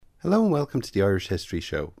Hello and welcome to the Irish History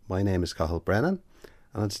Show. My name is Cathal Brennan,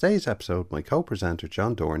 and on today's episode my co-presenter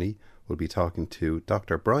John Dorney will be talking to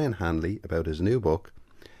Dr. Brian Hanley about his new book,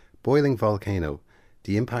 Boiling Volcano,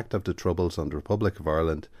 The Impact of the Troubles on the Republic of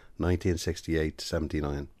Ireland,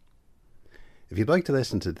 1968-79. If you'd like to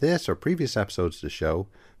listen to this or previous episodes of the show,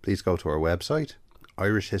 please go to our website,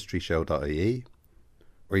 irishhistoryshow.ie,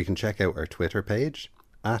 or you can check out our Twitter page,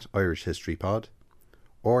 @IrishHistoryPod,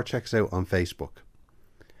 or check us out on Facebook,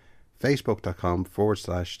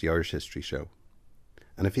 facebook.com/The Irish History Show.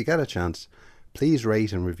 And if you get a chance, please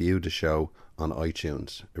rate and review the show on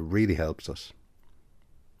iTunes. It really helps us.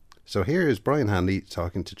 So here is Brian Hanley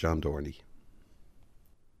talking to John Dorney.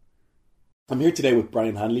 I'm here today with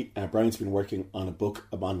Brian Hanley. Brian's been working on a book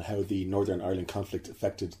on how the Northern Ireland conflict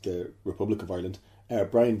affected the Republic of Ireland.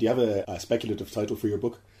 Brian, do you have a speculative title for your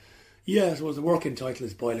book? Yeah, so the working title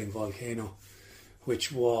is Boiling Volcano,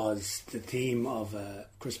 which was the theme of a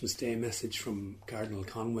Christmas Day message from Cardinal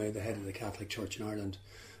Conway, the head of the Catholic Church in Ireland,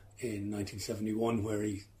 in 1971, where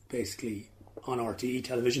he basically, on RTE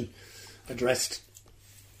television, addressed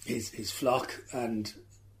his flock and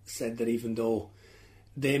said that even though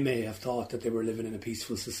they may have thought that they were living in a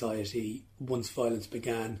peaceful society, once violence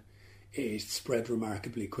began, it spread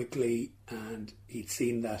remarkably quickly, and he'd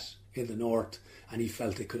seen that in the north, and he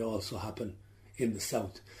felt it could also happen in the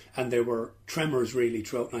south. And there were tremors really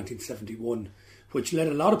throughout 1971, which led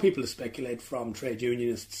a lot of people to speculate, from trade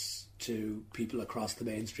unionists to people across the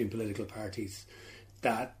mainstream political parties,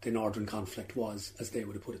 that the northern conflict was, as they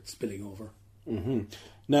would have put it, spilling over. Mm-hmm.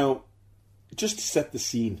 Now, just to set the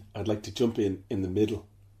scene, I'd like to jump in the middle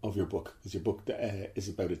of your book, because your book is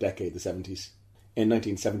about a decade, the 70s. In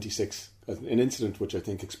 1976, an incident which I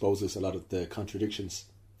think exposes a lot of the contradictions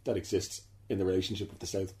that exist in the relationship of the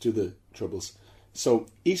South to the Troubles. So,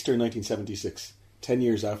 Easter 1976, 10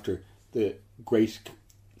 years after the great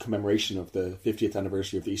commemoration of the 50th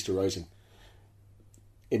anniversary of the Easter Rising.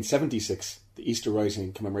 In 76, the Easter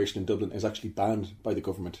Rising commemoration in Dublin is actually banned by the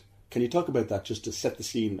government. Can you talk about that, just to set the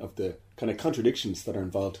scene of the kind of contradictions that are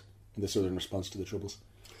involved in the Southern response to the Troubles?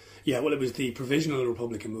 Yeah, well, it was the Provisional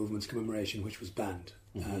Republican Movement's commemoration which was banned.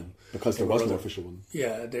 Mm-hmm. Because there was no official one.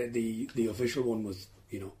 Yeah, the official one was,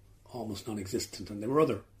 almost non-existent, and there were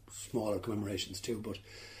other smaller commemorations too, but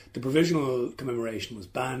the provisional commemoration was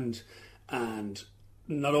banned, and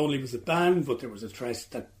not only was it banned, but there was a threat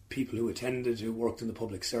that people who attended, who worked in the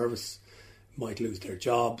public service, might lose their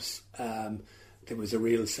jobs. There was a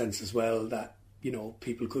real sense as well that,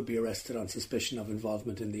 people could be arrested on suspicion of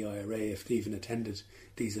involvement in the IRA if they even attended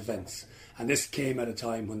these events. And this came at a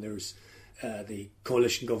time when there was the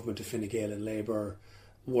coalition government of Fine Gael and Labour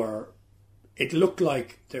it looked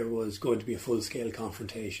like there was going to be a full-scale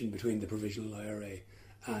confrontation between the Provisional IRA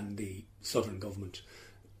and the Southern government.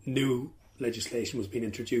 New legislation was being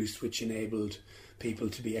introduced which enabled people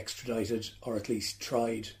to be extradited, or at least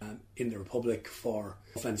tried, in the Republic for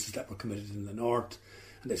offences that were committed in the North.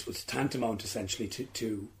 And this was tantamount essentially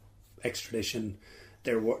to extradition.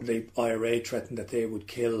 The IRA threatened that they would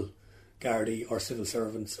kill Gardaí or civil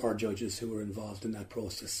servants or judges who were involved in that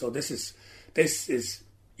process. So this is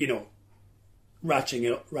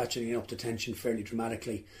ratcheting up the tension fairly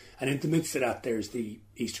dramatically. And in the midst of that, there's the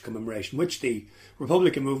Easter commemoration, which the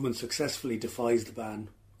Republican movement successfully defies the ban,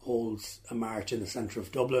 holds a march in the centre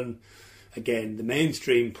of Dublin. Again, the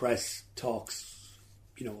mainstream press talks,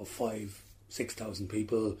 of 5,000-6,000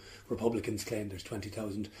 people. Republicans claim there's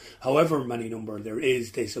 20,000. However many number there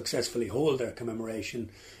is, they successfully hold their commemoration.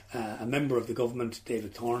 A member of the government,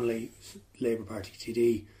 David Thornley, Labour Party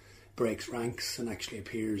TD, breaks ranks and actually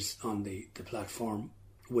appears on the platform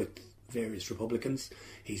with various Republicans.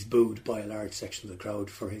 He's booed by a large section of the crowd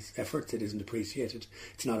for his efforts. It isn't appreciated.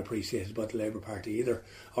 It's not appreciated by the Labour Party either,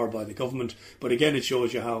 or by the government. But again, it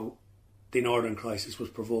shows you how the Northern crisis was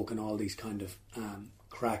provoking all these kind of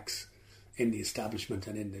cracks in the establishment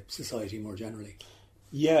and in the society more generally.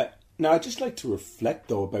 Yeah. Now, I'd just like to reflect,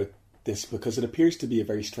 though, about this, because it appears to be a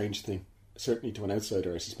very strange thing, certainly to an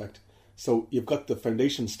outsider, I suspect. So you've got the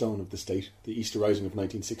foundation stone of the state, the Easter Rising of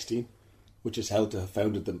 1916, which is held to have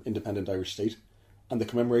founded the independent Irish state, and the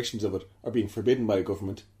commemorations of it are being forbidden by a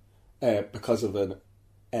government because of the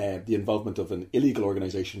involvement of an illegal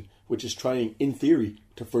organisation which is trying, in theory,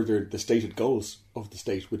 to further the stated goals of the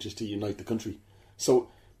state, which is to unite the country. So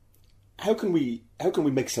how can we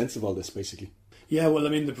make sense of all this, basically? Yeah, well,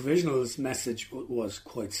 the Provisional's message was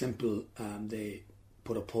quite simple. They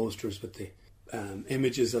put up posters with the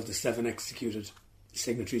images of the 7 executed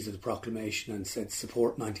signatories of the proclamation and said,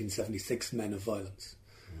 "Support 1976 men of violence."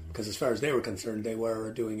 Because as far as they were concerned, they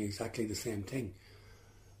were doing exactly the same thing.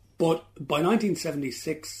 But by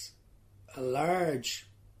 1976, a large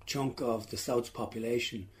chunk of the South's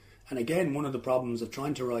population. And again, one of the problems of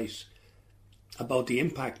trying to write about the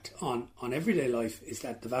impact on everyday life is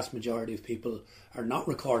that the vast majority of people are not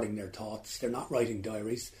recording their thoughts, they're not writing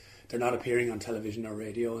diaries, they're not appearing on television or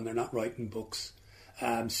radio, and they're not writing books.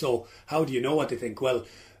 So how do you know what they think? Well,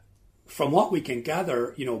 from what we can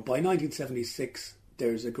gather, by 1976,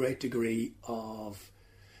 there's a great degree of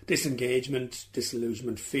disengagement,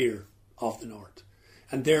 disillusionment, fear of the North.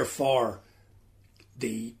 And therefore,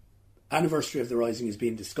 the anniversary of the Rising is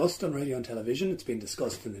being discussed on radio and television. It's being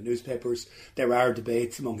discussed in the newspapers. There are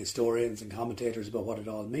debates among historians and commentators about what it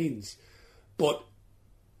all means. But,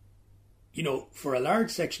 for a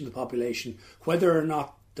large section of the population, whether or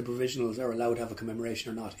not the provisionals are allowed to have a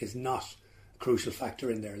commemoration or not is not a crucial factor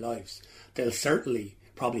in their lives. They'll certainly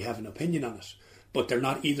probably have an opinion on it, but they're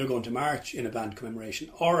not either going to march in a banned commemoration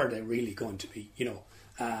or are they really going to be,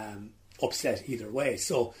 upset either way.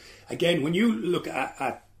 So, again, when you look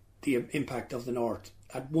at the impact of the North,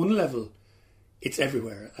 at one level, it's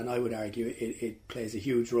everywhere, and I would argue it plays a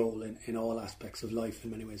huge role in all aspects of life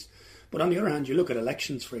in many ways. But on the other hand, you look at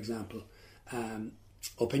elections, for example,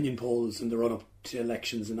 opinion polls in the run-up to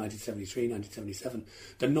elections in 1973, 1977,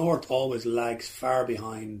 the North always lags far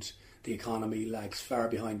behind the economy, lags far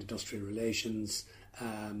behind industrial relations.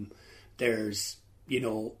 There's,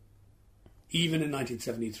 even in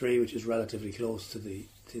 1973, which is relatively close to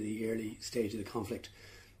the early stage of the conflict,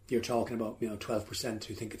 you're talking about 12%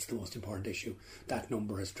 who think it's the most important issue. That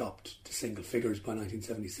number has dropped to single figures by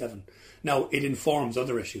 1977. Now, it informs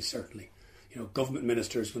other issues, certainly. Government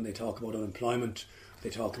ministers, when they talk about unemployment, they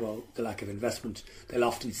talk about the lack of investment, they'll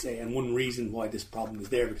often say, and one reason why this problem is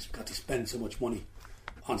there, because we've got to spend so much money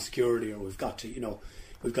on security, or we've got to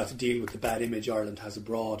deal with the bad image Ireland has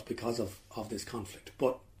abroad because of this conflict.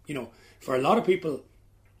 But, for a lot of people,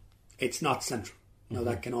 it's not central. Now,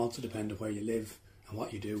 that can also depend on where you live and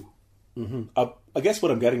what you do. Mm-hmm. I guess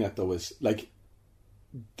what I'm getting at, though, is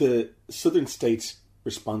the southern states'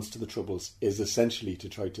 response to the Troubles is essentially to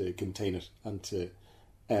try to contain it and to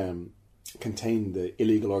contain the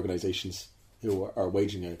illegal organisations who are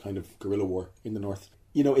waging a kind of guerrilla war in the north.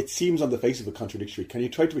 It seems on the face of it contradictory. Can you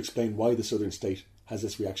try to explain why the southern state has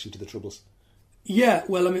this reaction to the Troubles? Yeah,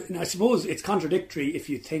 well, I suppose it's contradictory if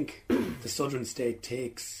you think the southern state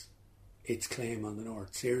takes its claim on the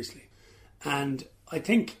north seriously. And I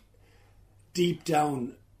think deep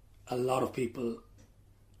down, a lot of people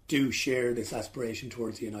do share this aspiration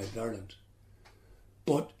towards a united Ireland.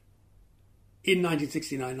 But in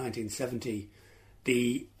 1969, 1970,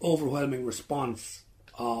 the overwhelming response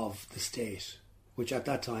of the state, which at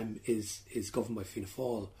that time is governed by Fianna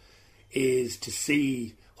Fáil, is to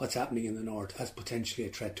see what's happening in the north as potentially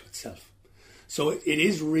a threat to itself. So it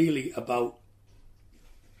is really about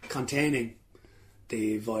containing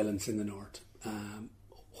the violence in the north,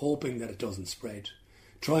 hoping that it doesn't spread,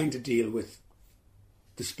 trying to deal with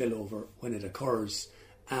the spillover when it occurs,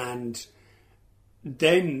 and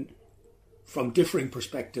then from differing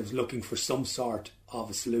perspectives looking for some sort of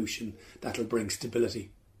a solution that'll bring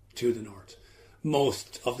stability to the north.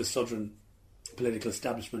 Most of the southern political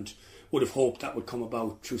establishment would have hoped that would come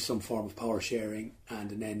about through some form of power sharing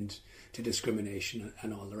and an end to discrimination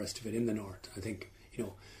and all the rest of it in the north. I think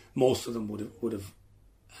most of them would have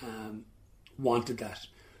wanted that,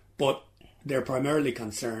 but they're primarily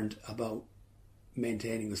concerned about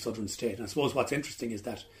maintaining the southern state. And I suppose what's interesting is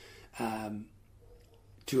that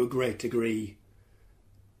to a great degree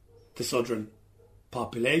the southern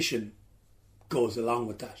population goes along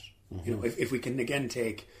with that. Mm-hmm. If we can again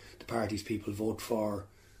take the parties people vote for,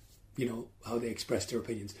 how they express their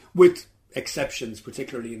opinions, with exceptions,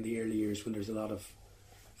 particularly in the early years when there's a lot of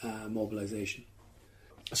mobilisation.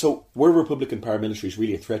 So were Republican paramilitaries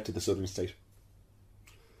really a threat to the southern state?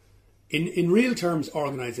 In real terms,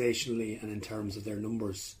 organisationally and in terms of their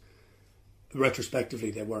numbers,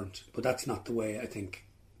 retrospectively they weren't. But that's not the way I think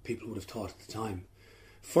people would have thought at the time.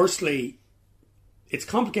 Firstly, it's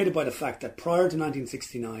complicated by the fact that prior to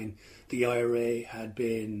 1969, the IRA had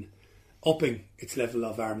been upping its level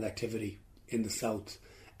of armed activity in the south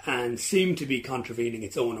and seemed to be contravening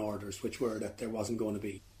its own orders, which were that there wasn't going to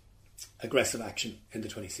be aggressive action in the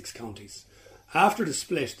 26 counties. After the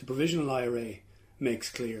split, the Provisional IRA makes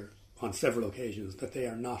clear on several occasions that they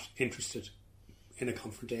are not interested in a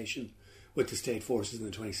confrontation with the state forces in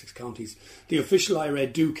the 26 counties. The official IRA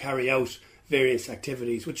do carry out various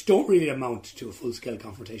activities which don't really amount to a full-scale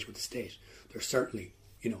confrontation with the state. They're certainly,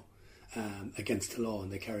 against the law,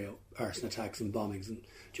 and they carry out arson attacks and bombings and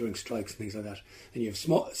during strikes and things like that. And you have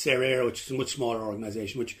Serera, which is a much smaller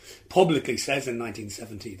organisation, which publicly says in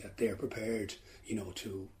 1970 that they are prepared,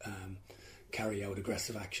 to carry out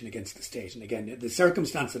aggressive action against the state. And again, the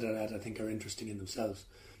circumstances of that I think are interesting in themselves.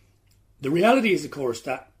 The reality is, of course,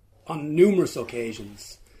 that on numerous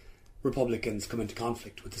occasions Republicans come into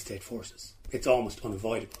conflict with the state forces. It's almost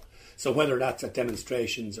unavoidable. So whether that's at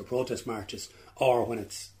demonstrations or protest marches, or when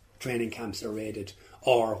it's training camps are raided,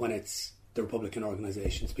 or when it's the Republican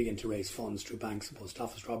organisations begin to raise funds through banks and post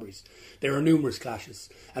office robberies, there are numerous clashes.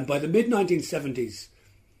 And by the mid-1970s,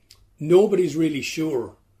 nobody's really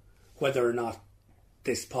sure whether or not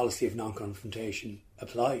this policy of non-confrontation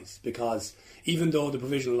applies, because even though the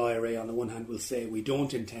Provisional IRA on the one hand will say we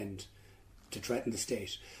don't intend to threaten the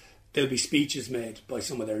state, there'll be speeches made by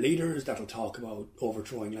some of their leaders that'll talk about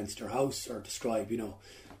overthrowing Leinster House or describe,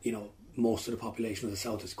 most of the population of the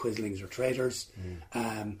South as quislings or traitors.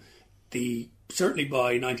 Certainly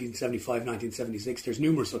by 1975, 1976, there's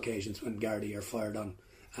numerous occasions when Gardaí are fired on,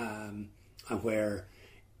 and where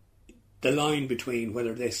the line between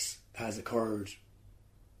whether this has occurred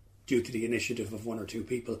due to the initiative of one or two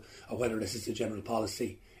people or whether this is a general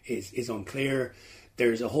policy is unclear.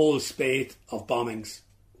 There's a whole spate of bombings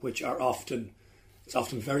which are often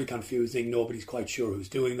very confusing. Nobody's quite sure who's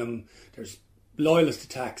doing them. There's loyalist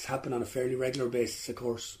attacks happen on a fairly regular basis, of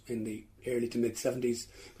course, in the early to mid-70s.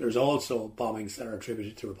 There's also bombings that are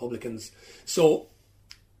attributed to Republicans. So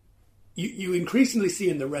you increasingly see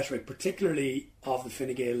in the rhetoric, particularly of the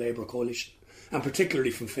Fine Gael Labour coalition, and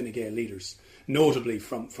particularly from Fine Gael leaders, notably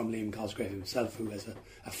from Liam Cosgrave himself, who has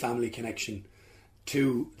a family connection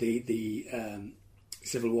to the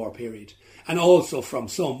Civil War period, and also from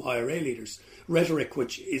some IRA leaders, rhetoric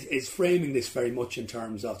which is framing this very much in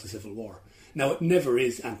terms of the Civil War. Now, it never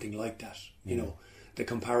is anything like that. The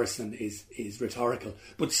comparison is rhetorical,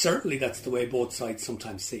 but certainly that's the way both sides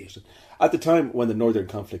sometimes see it. At the time when the Northern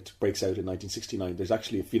conflict breaks out in 1969, there's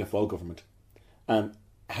actually a Fianna Fáil government. And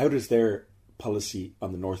how does their policy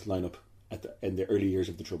on the North line up in the early years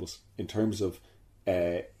of the Troubles in terms of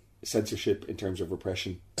censorship, in terms of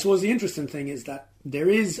repression? I suppose the interesting thing is that there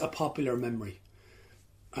is a popular memory,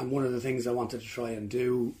 and one of the things I wanted to try and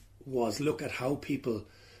do was look at how people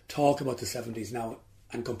talk about the 70s now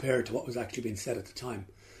and compare it to what was actually being said at the time.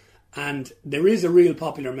 And there is a real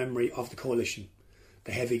popular memory of the coalition,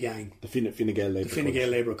 the Heavy Gang, the Fine Gael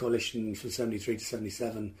Labour, Labour coalition from 73 to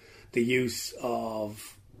 77, the use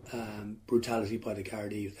of brutality by the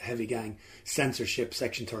Gardaí, the Heavy Gang, censorship,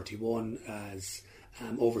 Section 31 as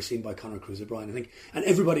overseen by Conor Cruise O'Brien, I think, and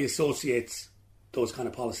everybody associates those kind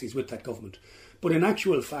of policies with that government. But in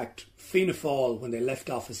actual fact, Fianna Fáil, when they left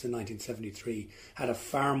office in 1973, had a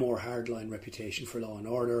far more hardline reputation for law and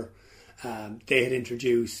order. They had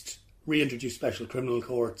reintroduced special criminal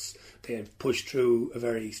courts. They had pushed through a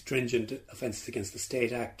very stringent Offences Against the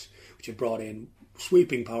State Act, which had brought in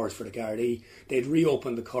sweeping powers for the Gardaí. They had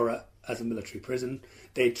reopened the Curragh as a military prison.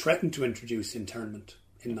 They had threatened to introduce internment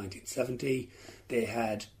in 1970. They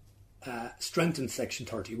had strengthened Section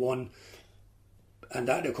 31, and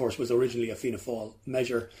that, of course, was originally a Fianna Fáil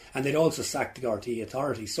measure. And they'd also sacked the Gardaí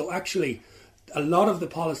authority. So actually, a lot of the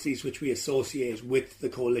policies which we associate with the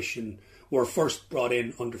coalition were first brought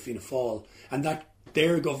in under Fianna Fáil, and that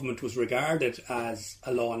their government was regarded as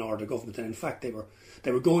a law and order government. And in fact, they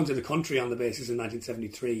were going to the country on the basis in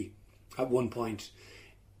 1973 at one point,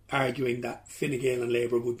 arguing that Fine Gael and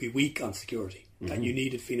Labour would be weak on security, that you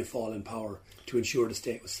needed Fianna Fáil in power to ensure the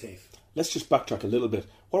state was safe. Let's just backtrack a little bit.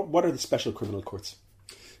 What are the special criminal courts?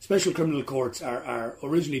 Special criminal courts are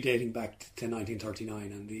originally dating back to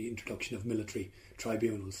 1939 and the introduction of military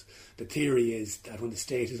tribunals. The theory is that when the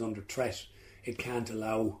state is under threat, it can't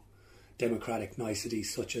allow democratic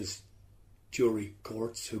niceties such as jury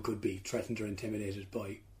courts who could be threatened or intimidated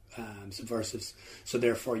by subversives. So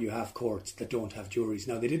therefore you have courts that don't have juries.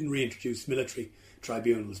 Now, they didn't reintroduce military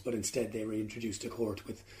tribunals, but instead they reintroduced a court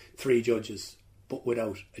with 3 judges but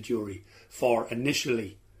without a jury for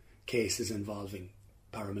initially cases involving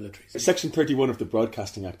paramilitaries. Section 31 of the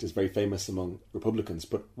Broadcasting Act is very famous among Republicans,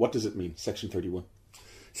 but what does it mean, Section 31?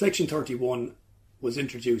 Section 31 was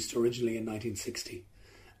introduced originally in 1960,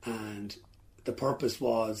 and the purpose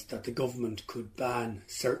was that the government could ban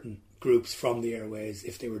certain groups from the airways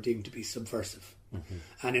if they were deemed to be subversive.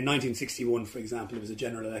 And in 1961, for example, it was a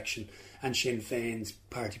general election, and Sinn Féin's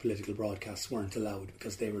party political broadcasts weren't allowed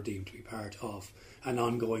because they were deemed to be part of an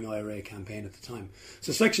ongoing IRA campaign at the time.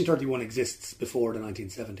 So Section 31 exists before the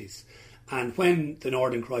 1970s. And when the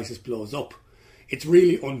Northern crisis blows up, it's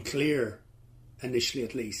really unclear, initially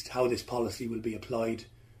at least, how this policy will be applied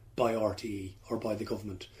by RTE or by the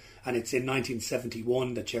government. And it's in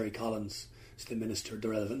 1971 that Jerry Collins, the minister, the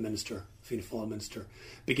relevant minister, Fianna Fáil minister,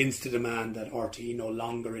 begins to demand that RTE no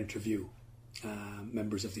longer interview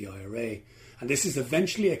members of the IRA. And this is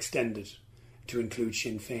eventually extended to include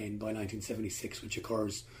Sinn Féin by 1976, which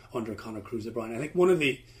occurs under Conor Cruise O'Brien. I think one of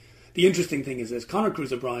the interesting thing is that Conor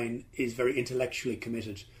Cruise O'Brien is very intellectually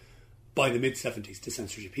committed by the mid-70s to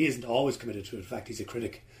censorship. He isn't always committed to it. In fact, he's a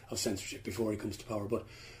critic of censorship before he comes to power.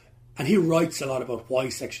 And he writes a lot about why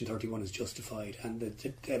Section 31 is justified and the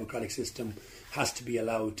democratic system has to be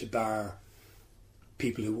allowed to bar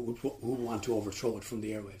people who want to overthrow it from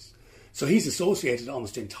the airwaves. So he's associated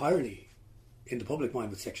almost entirely in the public mind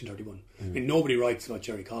with Section 31. I mean, nobody writes about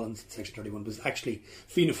Jerry Collins in Section 31, but it's actually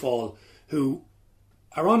Fianna Fáil who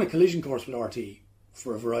are on a collision course with RT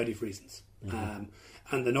for a variety of reasons.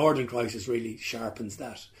 And the Northern crisis really sharpens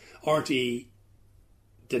that. RT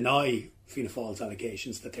deny Fianna Fáil's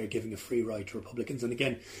allegations that they're giving a free ride to Republicans. And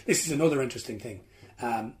again, this is another interesting thing.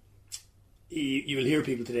 You will hear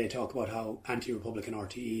people today talk about how anti-Republican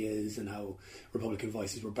RTE is and how Republican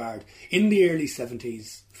voices were barred. In the early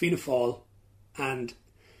 70s, Fianna Fáil and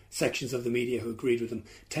sections of the media who agreed with them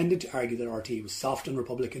tended to argue that RTE was soft on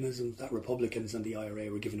republicanism, that Republicans and the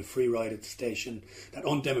IRA were given a free ride at the station, that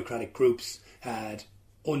undemocratic groups had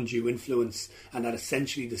undue influence, and that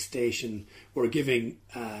essentially the station were giving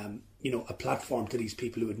a platform to these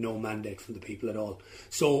people who had no mandate from the people at all.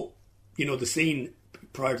 So, the scene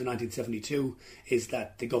prior to 1972 is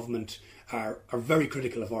that the government are very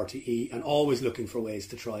critical of RTE and always looking for ways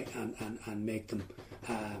to try and make them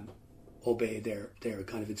obey their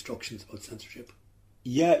kind of instructions about censorship.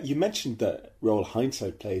 Yeah, you mentioned the role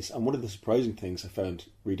hindsight plays, and one of the surprising things I found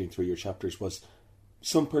reading through your chapters was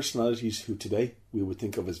some personalities who today we would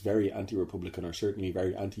think of as very anti-Republican or certainly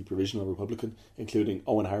very anti-provisional Republican, including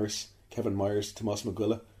Owen Harris, Kevin Myers, Tomás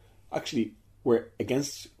Maguila, actually were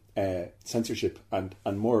against censorship and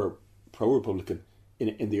more pro-Republican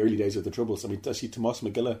in the early days of the Troubles. I mean, I see Tomás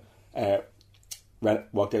Maguila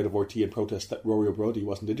walked out of RT in protest that Rory O'Brady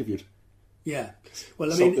wasn't interviewed. Yeah,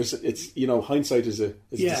 well, I mean, it's hindsight is a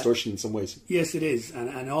distortion in some ways. Yes, it is,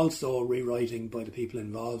 and also rewriting by the people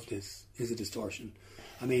involved is a distortion.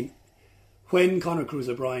 I mean, when Conor Cruise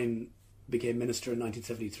O'Brien became minister in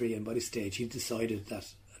 1973, and by this stage he decided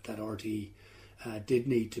that RT did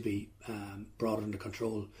need to be brought under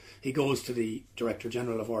control. He goes to the Director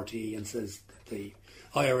General of RT and says that the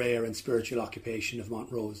IRA are in spiritual occupation of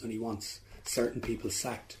Montrose, and he wants certain people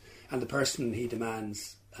sacked, and the person he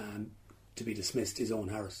demands to be dismissed is Owen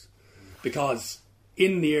Harris, because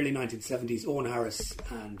in the early 1970s Owen Harris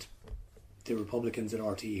and the Republicans at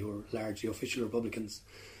RT, who were largely official Republicans,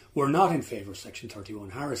 were not in favour of Section 31.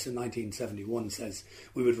 Harris in 1971 says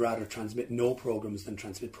we would rather transmit no programmes than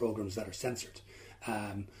transmit programmes that are censored.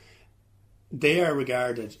 They are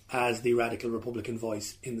regarded as the radical Republican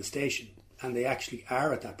voice in the station, and they actually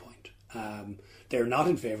are at that point. They're not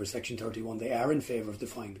in favour of Section 31, they are in favour of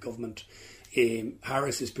defying the government.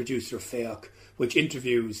 Harris is producer of FEOC, which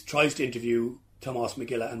tries to interview Tomás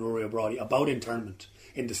Maguila and Rory O'Brady about internment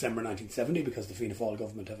in December 1970, because the Fianna Fáil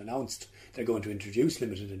government have announced they're going to introduce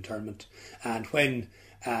limited internment. And when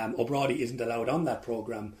O'Brady isn't allowed on that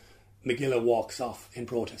programme, Maguila walks off in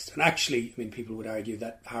protest. And actually, I mean, people would argue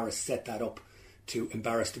that Harris set that up to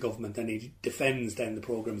embarrass the government, and he defends then the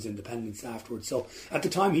programme's independence afterwards. So at the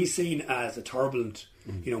time he's seen as a turbulent,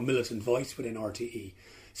 militant voice within RTE.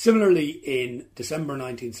 Similarly, in December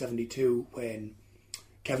 1972, when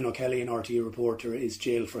Kevin O'Kelly, an RTE reporter, is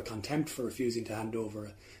jailed for contempt for refusing to hand over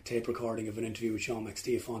a tape recording of an interview with Sean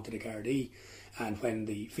McSteafon to the Gardaí, and when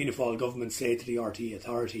the Fianna Fáil government say to the RTE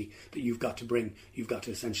authority that you've got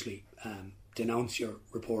to essentially denounce your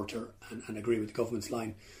reporter and agree with the government's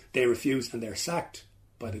line, they refuse and they're sacked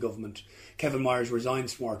by the government. Kevin Myers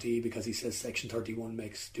resigns from RTE because he says Section 31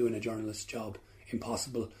 makes doing a journalist's job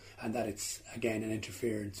impossible, and that it's again an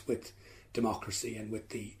interference with democracy and with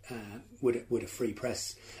the with a free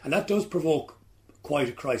press, and that does provoke quite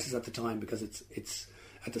a crisis at the time, because it's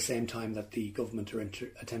at the same time that the government are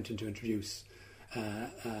attempting to introduce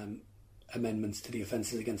amendments to the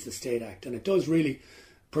Offences Against the State Act, and it does really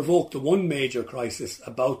provoke the one major crisis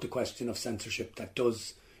about the question of censorship that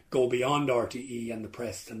does go beyond RTE and the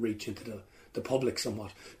press and reach into the public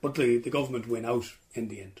somewhat, but the government win out in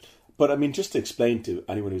the end. But I mean, just to explain to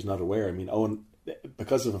anyone who's not aware, I mean, Owen,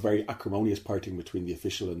 because of a very acrimonious parting between the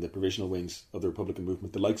official and the provisional wings of the Republican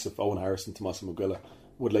movement, the likes of Owen Harris and Tomás Maguila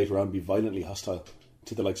would later on be violently hostile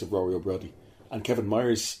to the likes of Rory O'Brady. And Kevin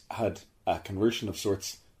Myers had a conversion of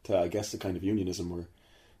sorts to, I guess, the kind of unionism or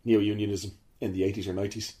neo-unionism in the 80s or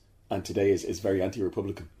 90s, and today is very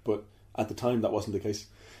anti-Republican. But at the time, that wasn't the case.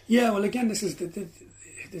 Yeah, well, again, this is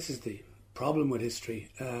the problem with history,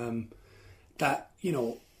 that,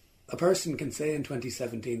 a person can say in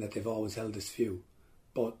 2017 that they've always held this view,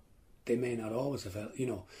 but they may not always have felt,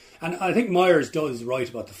 And I think Myers does write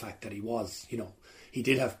about the fact that he was, he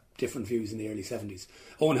did have different views in the early 70s.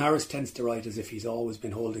 Owen Harris tends to write as if he's always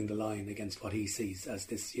been holding the line against what he sees as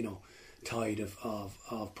this, tide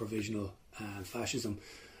of provisional fascism.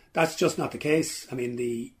 That's just not the case. I mean,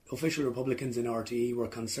 the official Republicans in RTE were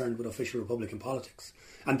concerned with official Republican politics,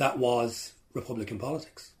 and that was Republican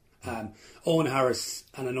politics. Owen Harris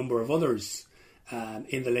and a number of others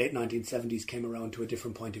in the late 1970s came around to a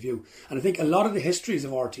different point of view. And I think a lot of the histories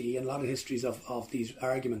of RTE and a lot of histories of these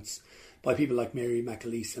arguments by people like Mary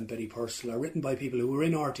McAleese and Betty Purcell are written by people who were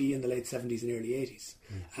in RTE in the late 70s and early 80s.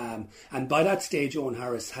 And by that stage, Owen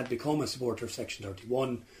Harris had become a supporter of Section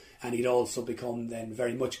 31, and he'd also become then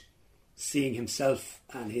very much seeing himself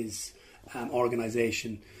and his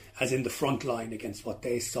organisation as in the front line against what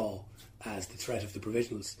they saw as the threat of the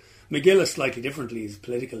provisionals. McGillis, slightly differently, is a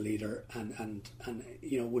political leader and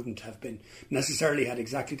wouldn't have been necessarily had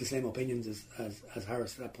exactly the same opinions as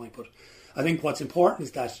Harris at that point. But I think what's important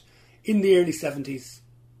is that in the early 70s,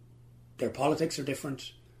 their politics are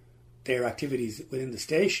different, their activities within the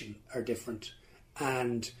station are different,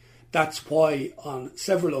 and that's why on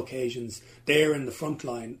several occasions they're in the front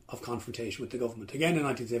line of confrontation with the government. Again, in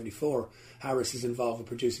 1974, Harris is involved in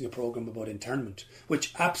producing a programme about internment,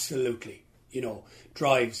 which absolutely,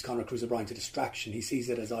 drives Conor Cruise O'Brien to distraction. He sees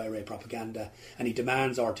it as IRA propaganda, and he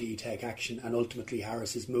demands RTE take action, and ultimately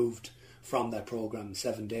Harris is moved from that programme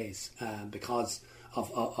 7 days because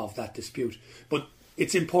of that dispute. But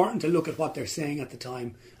it's important to look at what they're saying at the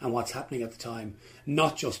time and what's happening at the time,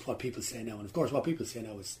 not just what people say now. And of course, what people say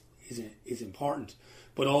now is important,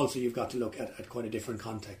 but also you've got to look at quite a different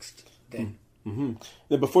context then. Mm-hmm.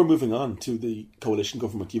 Now, before moving on to the coalition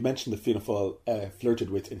government, you mentioned that Fianna Fáil flirted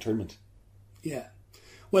with internment. Yeah.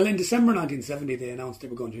 Well, in December 1970, they announced they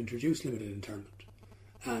were going to introduce limited internment,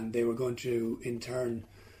 and they were going to intern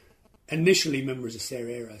initially members of Saor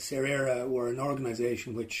Éire. Saor Éire were an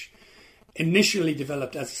organisation which initially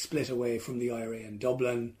developed as a split away from the IRA in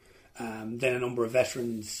Dublin. Then a number of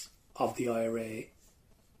veterans of the IRA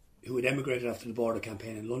who had emigrated after the border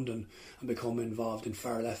campaign in London and become involved in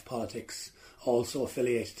far-left politics, also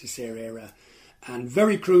affiliated to Saor Éire. And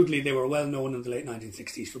very crudely, they were well known in the late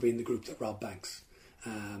 1960s for being the group that robbed banks.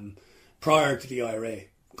 Prior to the IRA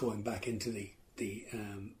going back into the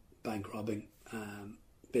bank robbing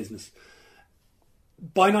business.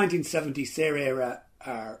 By 1970, Saor Éire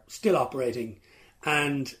are still operating,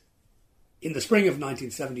 and in the spring of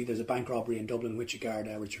 1970, there's a bank robbery in Dublin in which a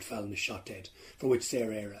Garda, Richard Fallon, is shot dead, for which Saor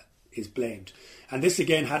Éire is blamed. And this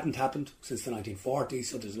again hadn't happened since the 1940s,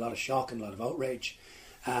 so there's a lot of shock and a lot of outrage.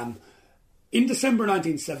 In December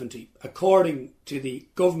 1970, according to the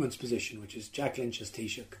government's position, which is Jack Lynch's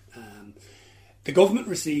Taoiseach, the government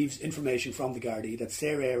receives information from the Gardaí that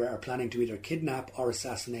Saor Éire are planning to either kidnap or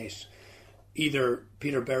assassinate either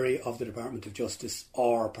Peter Berry of the Department of Justice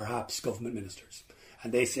or perhaps government ministers.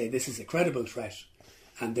 And they say this is a credible threat,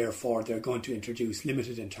 and therefore they're going to introduce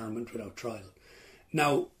limited internment without trial.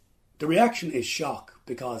 Now, the reaction is shock,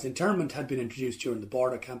 because internment had been introduced during the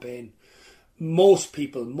border campaign. Most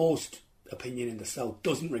opinion in the South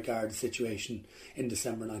doesn't regard the situation in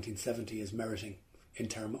December 1970 as meriting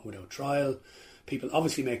internment without trial. People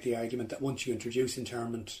obviously make the argument that once you introduce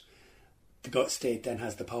internment, the state then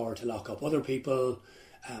has the power to lock up other people.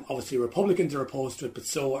 Obviously Republicans are opposed to it, but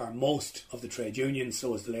so are most of the trade unions,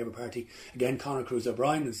 so is the Labour Party. Again, Conor Cruise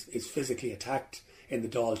O'Brien is physically attacked in the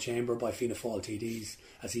Dáil chamber by Fianna Fáil TDs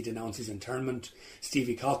as he denounces internment.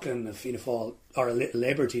 Stevie Coughlin, a Fianna Fáil, or a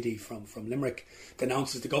Labour TD from Limerick,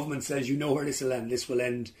 denounces the government, says, you know where this will end. This will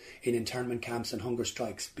end in internment camps and hunger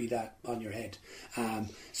strikes, be that on your head.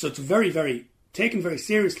 So it's very, very taken very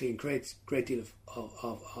seriously and creates a great deal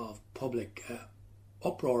of public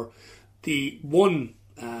uproar. The one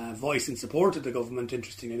voice in support of the government,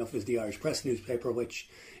 interestingly enough, is the Irish Press newspaper, which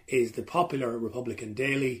is the popular Republican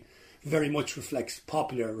Daily. Very much reflects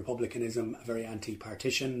popular republicanism, very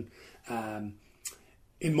anti-partition,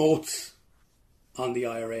 emotes on the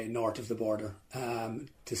IRA north of the border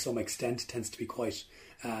to some extent, tends to be quite,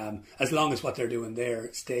 as long as what they're doing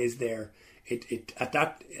there stays there, it at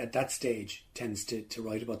that stage tends to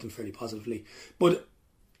write about them fairly positively, but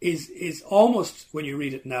is almost, when you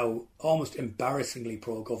read it now, almost embarrassingly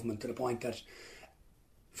pro-government, to the point that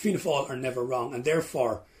Fianna Fáil are never wrong, and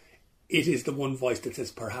therefore it is the one voice that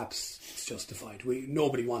says perhaps it's justified.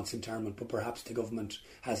 Nobody wants internment, but perhaps the government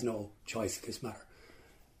has no choice in this matter.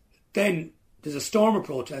 Then there's a storm of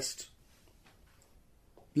protest.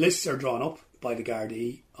 Lists are drawn up by the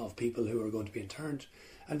Gardaí of people who are going to be interned,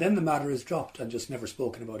 and then the matter is dropped and just never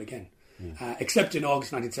spoken about again. except in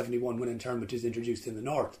August 1971 when internment is introduced in the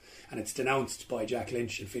north, and it's denounced by Jack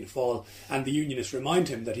Lynch and Fianna Fáil, and the unionists remind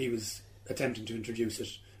him that he was attempting to introduce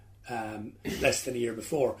it less than a year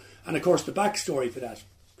before. And of course the backstory to that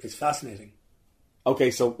is fascinating.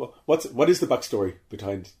 Okay, so what is the backstory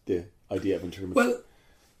behind the idea of internment? Well,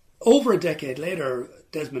 over a decade later,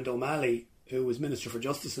 Desmond O'Malley, who was Minister for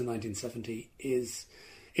Justice in 1970, is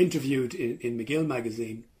interviewed in McGill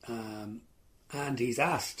magazine, and he's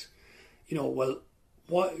asked,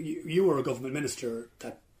 what you were a government minister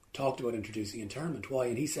that talked about introducing internment. Why?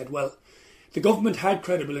 And he said, well, the government had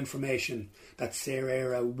credible information that Sarah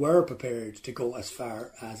Era were prepared to go as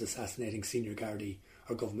far as assassinating senior Gardaí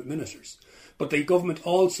or government ministers. But the government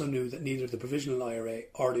also knew that neither the Provisional IRA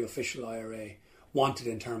or the official IRA wanted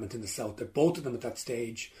internment in the South, that both of them at that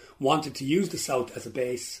stage wanted to use the South as a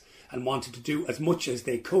base and wanted to do as much as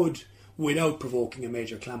they could without provoking a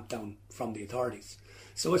major clampdown from the authorities.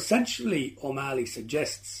 So essentially, O'Malley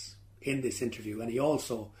suggests in this interview, and he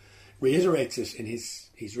also reiterates it in his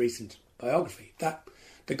recent biography, that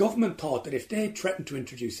the government thought that if they threatened to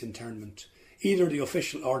introduce internment, either the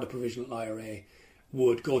official or the Provisional IRA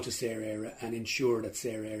would go to Sarah Era and ensure that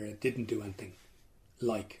Sarah Era didn't do anything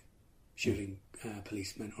like shooting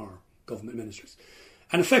policemen or government ministers.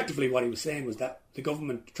 And effectively what he was saying was that the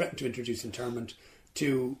government threatened to introduce internment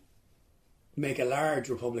to make a large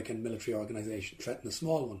Republican military organisation threaten a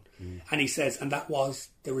small one. And he says, and that was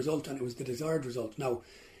the result, and it was the desired result. Now,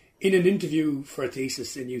 in an interview for a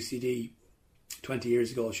thesis in UCD 20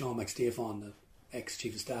 years ago, Sean McStephon, the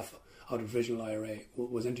ex-chief of staff of the Provisional IRA,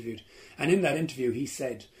 was interviewed. And in that interview, he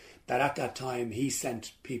said that at that time, he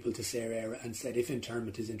sent people to Sarah Era and said, if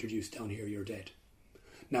internment is introduced down here, you're dead.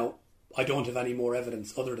 Now, I don't have any more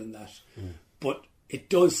evidence other than that. But it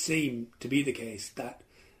does seem to be the case that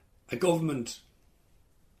a government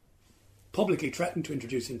publicly threatened to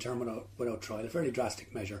introduce internment without trial, a fairly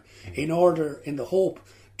drastic measure, in the hope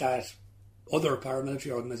that other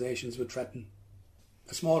paramilitary organisations would threaten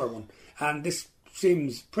a smaller one. And this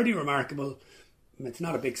seems pretty remarkable. It's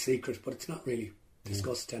not a big secret, but it's not really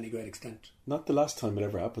discussed to any great extent. Not the last time it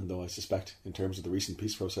ever happened, though, I suspect, in terms of the recent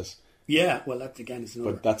peace process. Yeah, well, that again is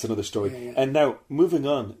another... But that's another story. Yeah. And now, moving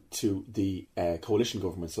on to the coalition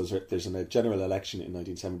government. So there's a general election in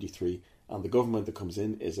 1973, and the government that comes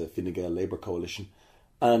in is a Fine Gael Labour coalition.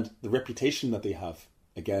 And the reputation that they have,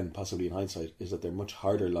 again, possibly in hindsight, is that they're much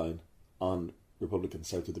harder line on Republicans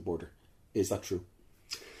south of the border. Is that true?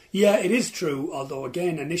 Yeah, it is true, although,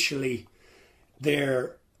 again, initially,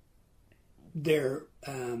 their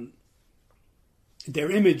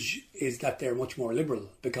image is that they're much more liberal,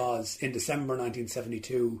 because in December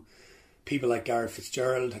 1972, people like Gareth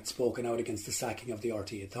Fitzgerald had spoken out against the sacking of the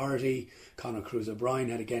RT Authority. Conor Cruz O'Brien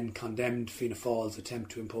had again condemned Fianna Fáil's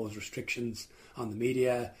attempt to impose restrictions on the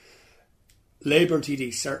media. Labour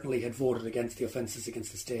TDs certainly had voted against the Offences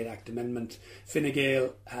Against the State Act amendment. Fine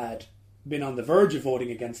Gael had been on the verge of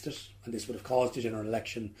voting against it, and this would have caused a general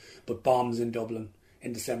election, but bombs in Dublin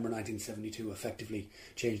in December 1972 effectively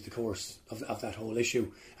changed the course of that whole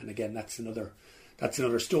issue. And again, that's another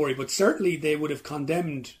story. But certainly they would have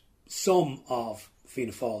condemned some of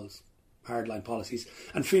Fianna Fáil's hardline policies.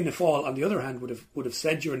 And Fianna Fáil, on the other hand, would have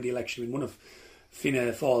said during the election, in one of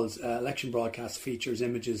Fianna Fáil's election broadcasts features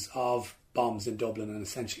images of bombs in Dublin, and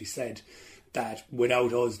essentially said that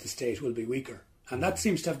without us the state will be weaker. And that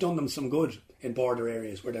seems to have done them some good in border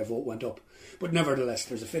areas where their vote went up. But nevertheless,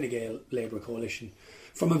 there's a Fine Gael Labour coalition.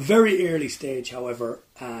 From a very early stage, however,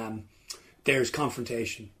 there's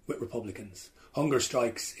confrontation with Republicans. Hunger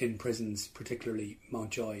strikes in prisons, particularly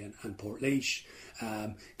Mountjoy and Portlaoise,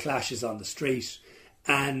 clashes on the street.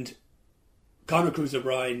 And Conor Cruz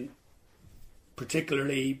O'Brien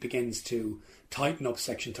particularly begins to tighten up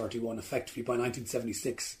Section 31 effectively by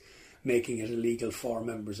 1976, making it illegal for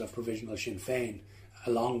members of Provisional Sinn Féin,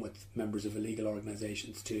 along with members of illegal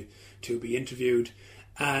organisations, to be interviewed.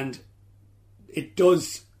 And it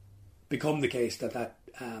does become the case that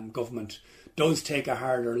government does take a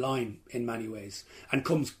harder line in many ways and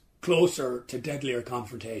comes closer to deadlier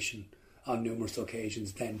confrontation on numerous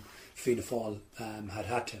occasions than Fianna Fáil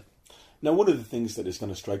had to. Now, one of the things that is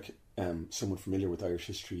going to strike someone familiar with Irish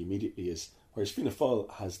history immediately is, whereas Fianna Fáil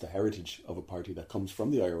has the heritage of a party that comes from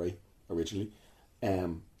the IRA originally,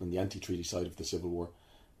 on the anti-treaty side of the Civil War,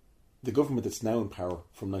 the government that's now in power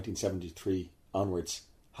from 1973 onwards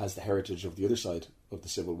has the heritage of the other side of the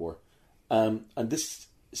Civil War. And this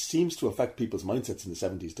seems to affect people's mindsets in the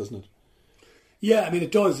 70s, doesn't it? Yeah, I mean,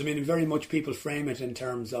 it does. I mean, very much people frame it in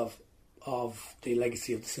terms of the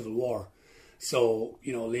legacy of the Civil War. So,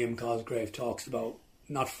 Liam Cosgrave talks about,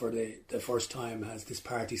 not for the first time has this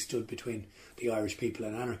party stood between the Irish people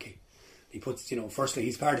and anarchy. he puts, firstly,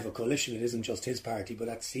 he's part of a coalition. It isn't just his party, but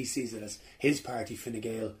he sees it as his party, Fine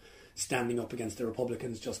Gael, standing up against the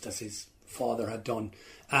Republicans, just as his father had done.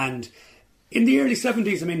 And in the early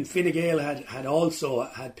 70s, I mean, Fine Gael had also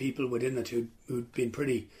had people within it who'd been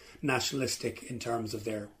pretty nationalistic in terms of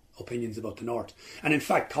their opinions about the North. And in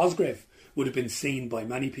fact, Cosgrave would have been seen by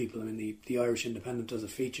many people. I mean, the Irish Independent does a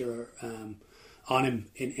feature on him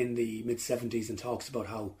in the mid-70s and talks about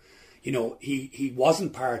how, he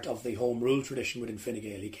wasn't part of the Home Rule tradition within Fine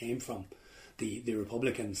Gael. He came from the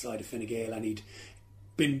Republican side of Fine Gael, and he'd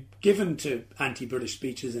been given to anti-British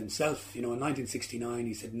speeches himself. In 1969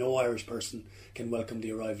 he said no Irish person can welcome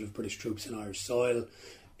the arrival of British troops on Irish soil.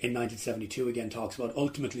 In 1972 again talks about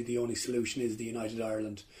ultimately the only solution is the United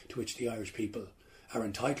Ireland to which the Irish people are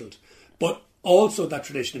entitled. But also that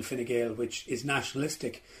tradition in Fine Gael, which is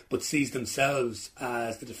nationalistic but sees themselves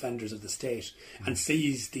as the defenders of the state and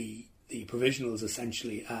sees the provisionals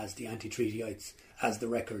essentially as the anti-treatyites, as the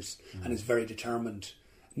wreckers, and is very determined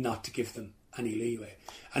not to give them any leeway.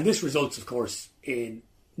 And this results, of course, in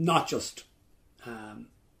not just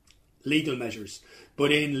legal measures,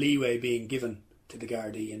 but in leeway being given to the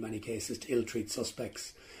Gardaí in many cases to ill-treat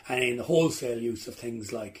suspects, and in the wholesale use of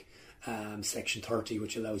things like Section 30,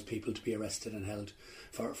 which allows people to be arrested and held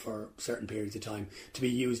for certain periods of time, to be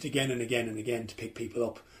used again and again and again to pick people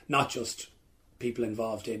up, not just people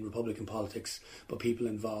involved in Republican politics, but people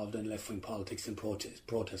involved in left-wing politics and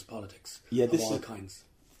protest politics of all kinds.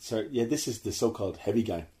 This is the so-called heavy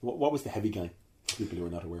gang. What was the heavy gang, for people who are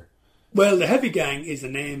not aware? Well, the heavy gang is a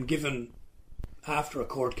name given after a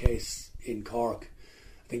court case in Cork.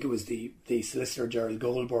 I think it was the solicitor Gerald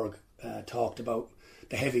Goldberg talked about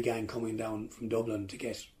the heavy gang coming down from Dublin to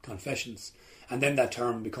get confessions, and then that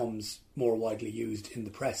term becomes more widely used in the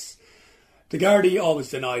press. The Gardaí always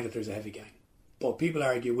deny that there's a heavy gang, but people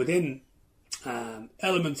argue within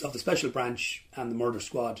elements of the special branch and the murder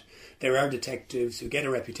squad there are detectives who get a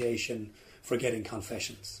reputation for getting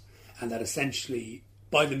confessions, and that essentially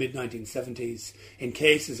by the mid-1970s, in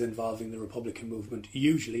cases involving the Republican movement,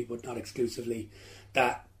 usually but not exclusively,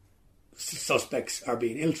 that suspects are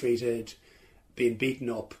being ill-treated, being beaten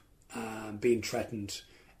up, being threatened,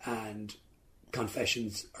 and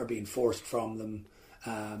confessions are being forced from them.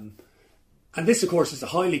 And this, of course, is a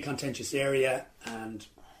highly contentious area. And,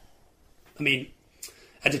 I mean,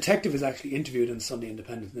 a detective was actually interviewed in the Sunday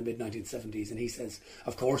Independent in the mid-1970s, and he says,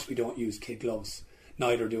 of course we don't use kid gloves,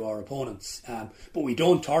 neither do our opponents, but we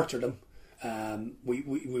don't torture them.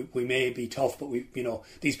 We may be tough, but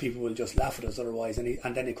these people will just laugh at us otherwise.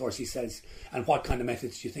 And then, of course, he says, and what kind of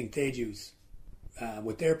methods do you think they'd use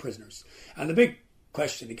with their prisoners? And the big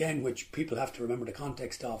question, again, which people have to remember the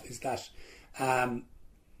context of, is that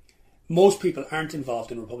most people aren't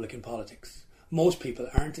involved in Republican politics. Most people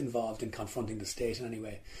aren't involved in confronting the state in any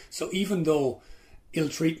way. So even though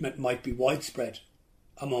ill-treatment might be widespread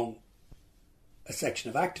among a section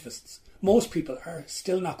of activists, most people are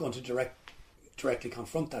still not going to directly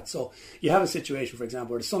confront that. So you have a situation, for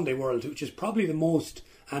example, where the Sunday World, which is probably the most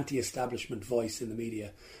anti-establishment voice in the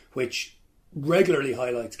media, which regularly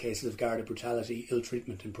highlights cases of Garda brutality,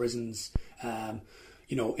 ill-treatment in prisons,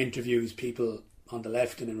 interviews people on the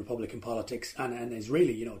left and in Republican politics, and is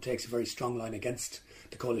really, takes a very strong line against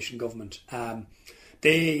the coalition government.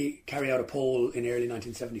 They carry out a poll in early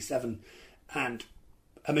 1977, and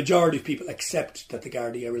a majority of people accept that the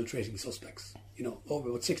Gardaí are ill-treating suspects. Over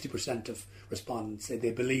about 60% of respondents say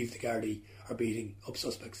they believe the Gardaí are beating up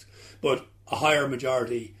suspects. But a higher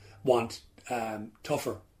majority want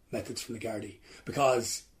tougher methods from the Gardaí,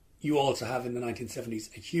 because you also have in the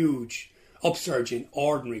 1970s a huge upsurge in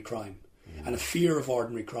ordinary crime and a fear of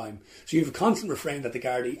ordinary crime. So you have a constant refrain that the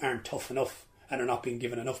Gardaí aren't tough enough and are not being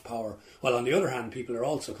given enough power. While on the other hand, people are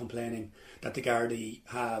also complaining that the Gardaí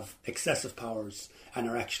have excessive powers and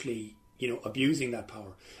are actually, abusing that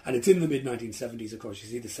power. And it's in the mid-1970s, of course, you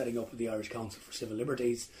see the setting up of the Irish Council for Civil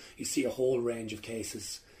Liberties. You see a whole range of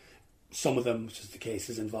cases, some of them just the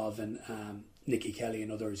cases involving Nicky Kelly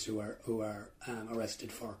and others who are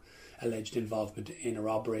arrested for alleged involvement in a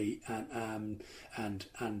robbery, and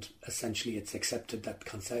essentially it's accepted that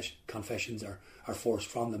confessions are forced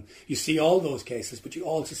from them. You see all those cases, but you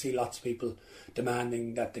also see lots of people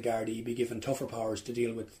demanding that the Gardaí be given tougher powers to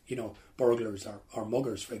deal with, burglars or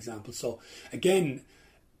muggers, for example. So again,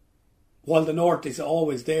 while the North is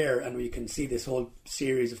always there, and we can see this whole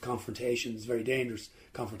series of confrontations, very dangerous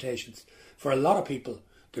confrontations, for a lot of people,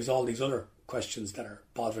 there's all these other questions that are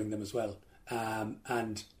bothering them as well.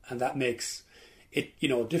 And that makes it,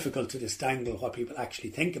 difficult to disentangle what people actually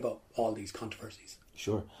think about all these controversies.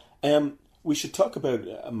 Sure. We should talk about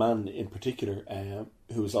a man in particular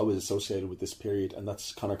who was always associated with this period, and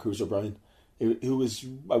that's Conor Cruise O'Brien, who was,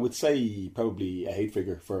 I would say, probably a hate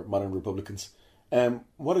figure for modern Republicans.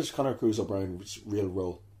 What is Conor Cruise O'Brien's real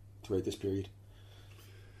role throughout this period?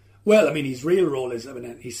 Well, I mean, his real role is,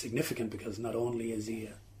 he's significant because not only is he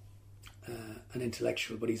an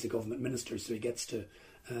intellectual, but he's a government minister, so he gets to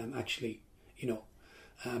actually,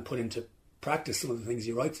 put into practice some of the things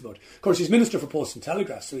he writes about. Of course, he's Minister for Post and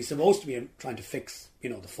Telegraph, so he's supposed to be trying to fix,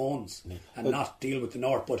 the phones and not deal with the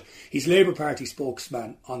North. But he's Labour Party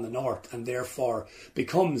spokesman on the North, and therefore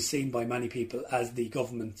becomes seen by many people as the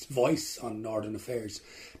government's voice on Northern affairs,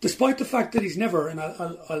 despite the fact that he's never, and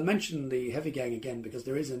I'll mention the Heavy Gang again, because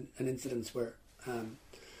there is an incident where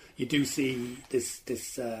you do see this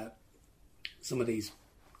some of these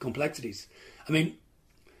complexities. I mean,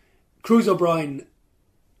 Cruise O'Brien,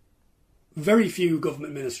 very few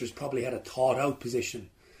government ministers probably had a thought-out position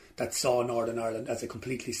that saw Northern Ireland as a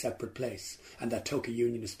completely separate place and that took a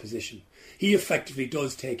unionist position. He effectively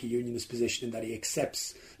does take a unionist position in that he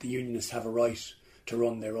accepts the unionists have a right to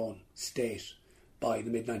run their own state by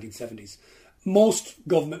the mid-1970s. Most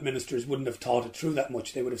government ministers wouldn't have thought it through that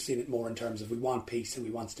much. They would have seen it more in terms of we want peace and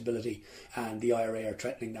we want stability, and the IRA are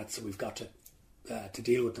threatening that, so we've got to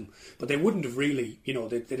deal with them. But they wouldn't have really,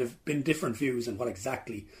 they'd have been different views on what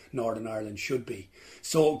exactly Northern Ireland should be.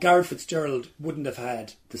 So Garret Fitzgerald wouldn't have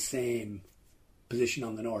had the same position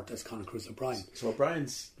on the North as Conor Cruise O'Brien. So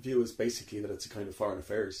O'Brien's view is basically that it's a kind of foreign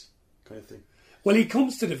affairs kind of thing. Well, he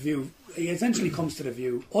essentially comes to the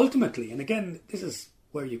view, ultimately, and again, this is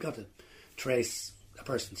where you've got to trace a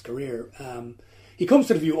person's career. He comes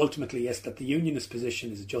to the view ultimately, yes, that the unionist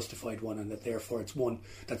position is a justified one and that therefore it's one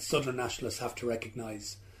that Southern nationalists have to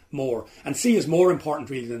recognise more and see as more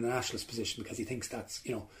important really than the nationalist position, because he thinks that's,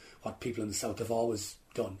 what people in the South have always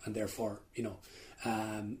done, and therefore,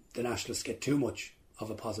 the nationalists get too much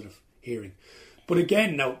of a positive hearing. But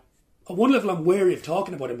again, now, at one level I'm wary of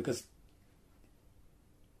talking about him because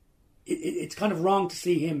it's kind of wrong to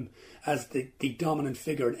see him as the dominant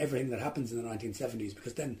figure in everything that happens in the 1970s,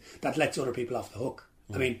 because then that lets other people off the hook.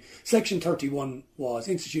 I mean, Section 31 was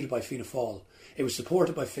instituted by Fianna Fáil. It was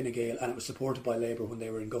supported by Fine Gael and it was supported by Labour when they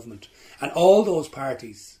were in government. And all those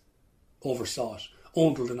parties oversaw it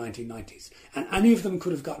until the 1990s. And any of them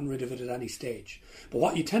could have gotten rid of it at any stage. But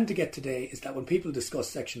what you tend to get today is that when people discuss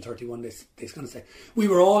Section 31, they kind of say, we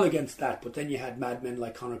were all against that, but then you had madmen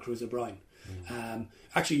like Conor Cruise O'Brien.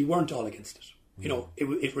 Actually, you weren't all against it.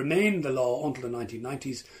 It remained the law until the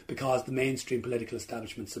 1990s because the mainstream political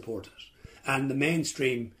establishment supported it. And the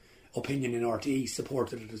mainstream opinion in RTE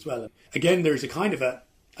supported it as well. Again, there's a kind of a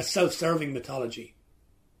self-serving mythology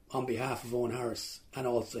on behalf of Owen Harris and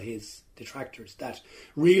also his detractors that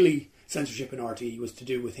really censorship in RTE was to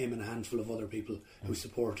do with him and a handful of other people who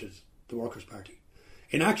supported the Workers' Party.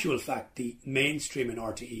 In actual fact, the mainstream in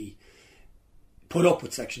RTE put up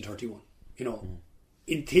with Section 31.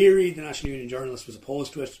 In theory, the National Union of Journalists was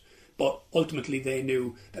opposed to it, but ultimately they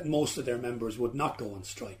knew that most of their members would not go on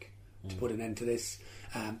strike to put an end to this.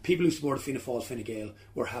 People who supported Fianna Fáil, Fine Gael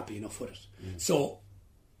were happy enough with it. So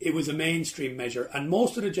it was a mainstream measure, and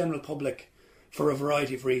most of the general public, for a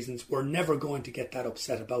variety of reasons, were never going to get that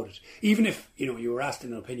upset about it. Even if you were asked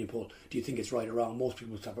in an opinion poll, do you think it's right or wrong? Most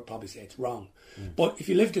people would probably say it's wrong. But if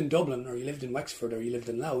you lived in Dublin or you lived in Wexford or you lived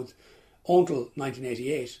in Louth until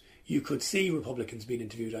 1988, you could see Republicans being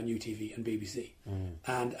interviewed on UTV and BBC.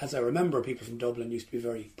 And as I remember, people from Dublin used to be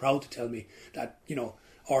very proud to tell me that,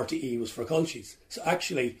 RTE was for culchies. So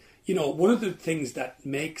actually, one of the things that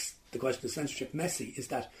makes the question of censorship messy is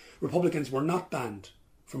that Republicans were not banned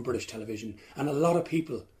from British television, and a lot of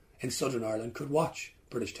people in Southern Ireland could watch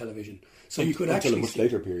British television. So you could until actually a much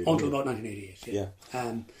later period. Until about 1988,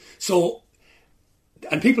 yeah.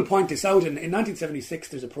 And people point this out. In 1976,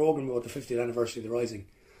 there's a programme about the 50th anniversary of the Rising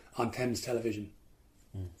on Thames Television,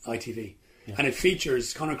 ITV. Yeah. And it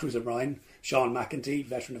features Conor Cruise O'Brien, Sean McEntee,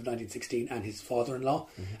 veteran of 1916, and his father-in-law.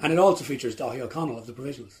 And it also features Daithí O'Connell of the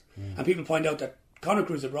Provisionals. And people point out that Conor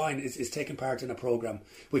Cruise O'Brien is taking part in a programme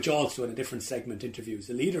which also, in a different segment, interviews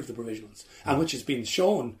the leader of the Provisionals, and which has been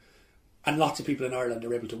shown, and lots of people in Ireland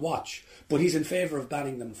are able to watch. But he's in favour of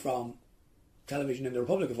banning them from television in the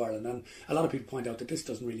Republic of Ireland. And a lot of people point out that this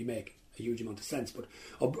doesn't really make a huge amount of sense, but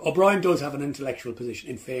O'Brien does have an intellectual position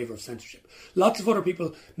in favour of censorship. Lots of other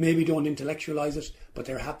people maybe don't intellectualise it, but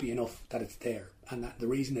they're happy enough that it's there, and that the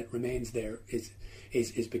reason it remains there is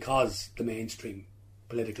because the mainstream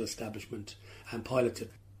political establishment piloted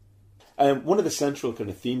it. One of the central kind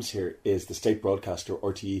of themes here is the state broadcaster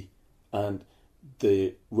RTE and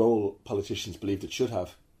the role politicians believed it should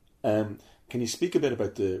have. Can you speak a bit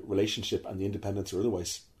about the relationship and the independence or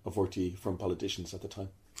otherwise of RTE from politicians at the time?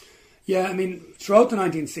 Yeah, I mean, throughout the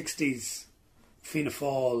 1960s, Fianna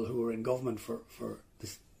Fáil, who were in government for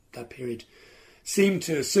that period, seemed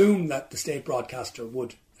to assume that the state broadcaster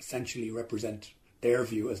would essentially represent their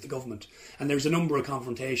view as the government. And there's a number of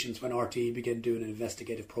confrontations when RTE began doing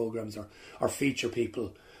investigative programmes or feature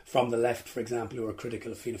people from the left, for example, who are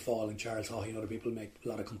critical of Fianna Fáil, and Charles Haughey and other people make a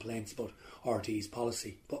lot of complaints about RTE's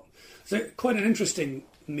policy. But it's quite an interesting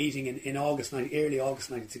meeting in early August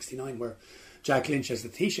 1969, where Jack Lynch as the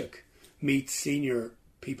Taoiseach meets senior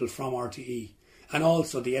people from RTE and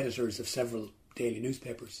also the editors of several daily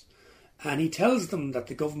newspapers. And he tells them that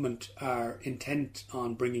the government are intent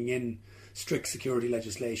on bringing in strict security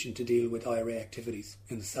legislation to deal with IRA activities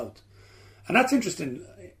in the South. And that's interesting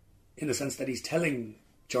in the sense that he's telling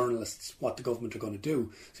journalists what the government are going to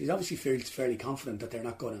do. So he's obviously feels fairly confident that they're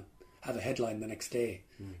not going to have a headline the next day,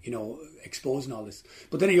 exposing all this.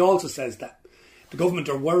 But then he also says that the government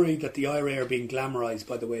are worried that the IRA are being glamorised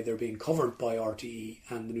by the way they're being covered by RTE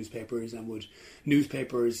and the newspapers, and would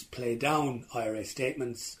newspapers play down IRA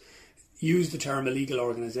statements, use the term illegal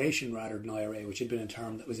organisation rather than IRA, which had been a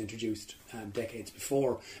term that was introduced decades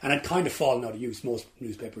before and had kind of fallen out of use. Most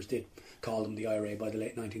newspapers did call them the IRA by the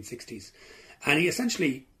late 1960s. And he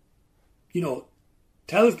essentially,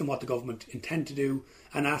 tells them what the government intend to do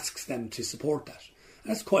and asks them to support that.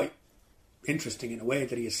 And that's quite interesting in a way,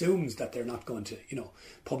 that he assumes that they're not going to,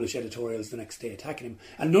 publish editorials the next day attacking him.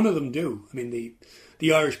 And none of them do. I mean,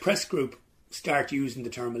 the Irish Press Group start using the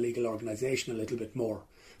term illegal organisation a little bit more.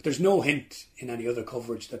 But there's no hint in any other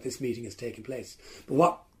coverage that this meeting has taken place. But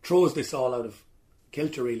what throws this all out of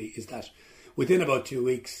kilter really is that within about 2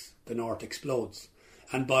 weeks, the North explodes.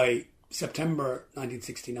 And by September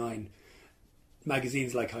 1969,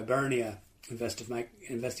 magazines like Hibernia,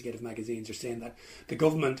 investigative magazines, are saying that the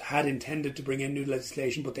government had intended to bring in new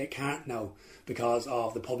legislation, but they can't now because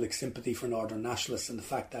of the public sympathy for Northern nationalists and the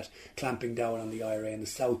fact that clamping down on the IRA in the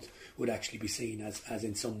South would actually be seen as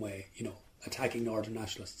in some way, attacking Northern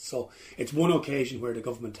nationalists. So it's one occasion where the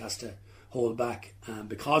government has to hold back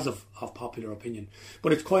because of popular opinion.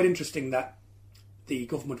 But it's quite interesting that the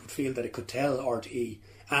government would feel that it could tell RTE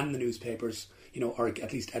and the newspapers, or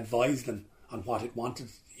at least advise them on what it wanted,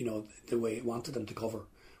 the way it wanted them to cover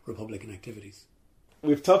Republican activities.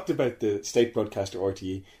 We've talked about the state broadcaster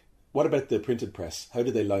RTE. What about the printed press? How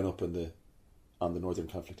do they line up on the Northern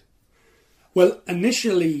conflict? Well,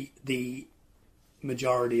 initially the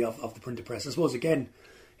majority of the printed press, I suppose, again,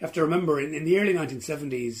 you have to remember in the early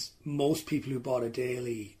 1970s, most people who bought a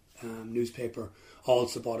daily newspaper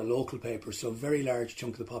also bought a local paper, so a very large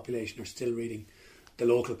chunk of the population are still reading the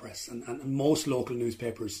local press, and most local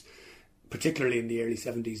newspapers, particularly in the early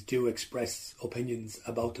 70s, do express opinions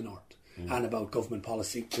about the North and about government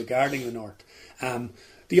policy regarding the North.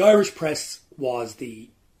 The Irish press was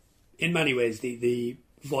in many ways the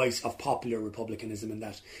voice of popular republicanism, in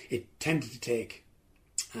that it tended to take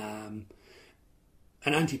an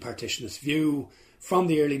anti-partitionist view. From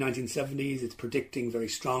the early 1970s, it's predicting very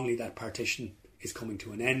strongly that partition is coming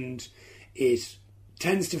to an end. It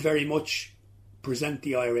tends to very much present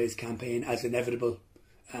the IRA's campaign as inevitable,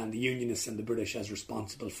 and the Unionists and the British as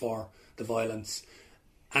responsible for the violence.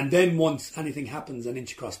 And then once anything happens an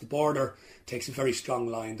inch across the border, takes a very strong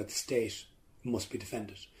line that the state must be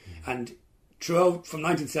defended. And throughout, from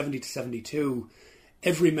 1970 to 72,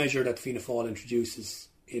 every measure that Fianna Fáil introduces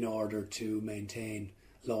in order to maintain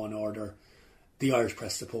law and order, the Irish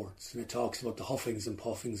press supports. And it talks about the huffings and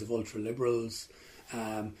puffings of ultra-liberals.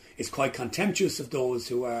 It's quite contemptuous of those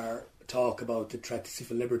who talk about the threat to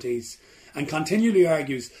civil liberties, and continually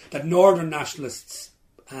argues that Northern nationalists'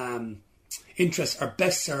 interests are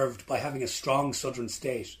best served by having a strong southern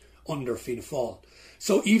state under Fianna Fáil.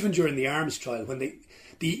 So even during the arms trial, when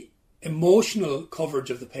the emotional coverage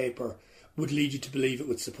of the paper would lead you to believe it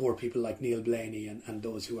would support people like Neil Blaney and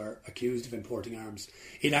those who are accused of importing arms,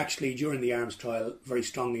 it actually, during the arms trial, very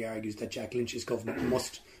strongly argues that Jack Lynch's government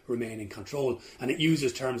must remain in control. And it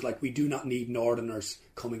uses terms like, we do not need Northerners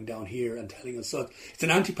coming down here and telling us. So it's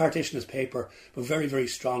an anti-partitionist paper, but very, very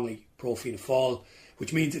strongly pro-Fianna Fáil,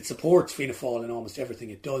 which means it supports Fianna Fáil in almost everything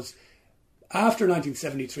it does. After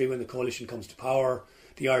 1973, when the coalition comes to power,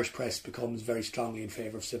 the Irish press becomes very strongly in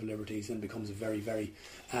favour of civil liberties and becomes a very, very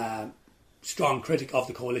strong critic of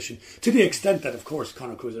the coalition, to the extent that, of course,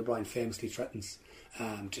 Conor Cruiser-Bryan famously threatens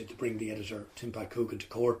to bring the editor, Tim Pat Coogan, to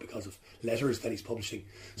court because of letters that he's publishing.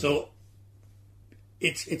 So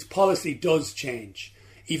its policy does change,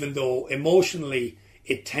 even though emotionally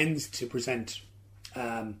it tends to present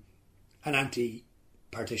an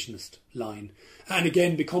anti-partitionist line, and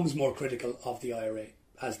again becomes more critical of the IRA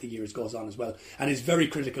as the years goes on as well, and is very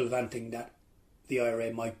critical of anything that the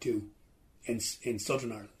IRA might do in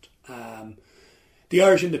Southern Ireland. The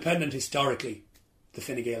Irish Independent, historically, the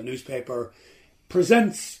Fine Gael newspaper,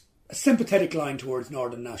 presents a sympathetic line towards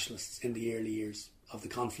Northern nationalists in the early years of the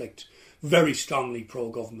conflict, very strongly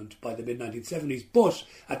pro-government by the mid-1970s. But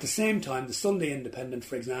at the same time, the Sunday Independent,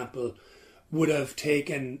 for example, would have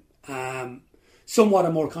taken somewhat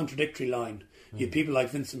a more contradictory line. You had people like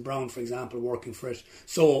Vincent Browne, for example, working for it.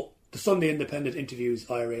 So the Sunday Independent interviews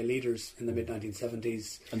IRA leaders in the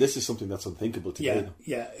mid-1970s. And this is something that's unthinkable today.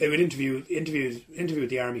 Yeah. It would interview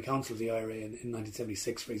the Army Council of the IRA in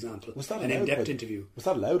 1976, for example. Was that an in-depth interview? Was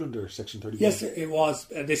that allowed under Section 31? Yes, it was.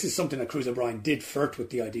 This is something that Cruz O'Brien did flirt with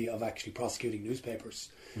the idea of actually prosecuting newspapers,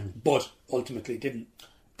 but ultimately didn't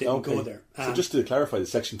go there. So just to clarify, the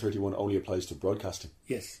Section 31 only applies to broadcasting.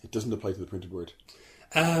 Yes. It doesn't apply to the printed word.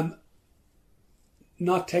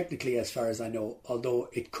 Not technically, as far as I know, although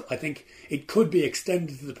I think it could be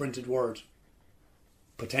extended to the printed word,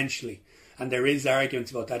 potentially. And there is arguments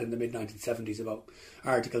about that in the mid-1970s, about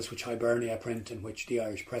articles which Hibernia print and which the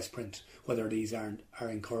Irish Press print, whether these are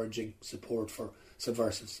encouraging support for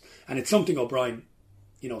subversives. And it's something O'Brien,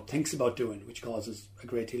 thinks about doing, which causes a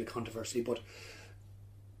great deal of controversy. But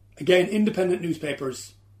again, independent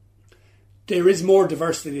newspapers, there is more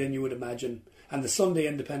diversity than you would imagine. And the Sunday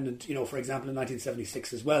Independent, for example, in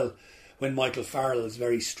 1976 as well, when Michael Farrell's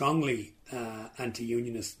very strongly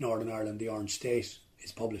anti-unionist Northern Ireland, the Orange State,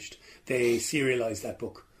 is published, they serialised that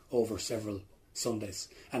book over several Sundays,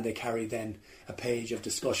 and they carry then a page of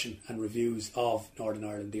discussion and reviews of Northern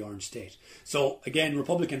Ireland, the Orange State. So again,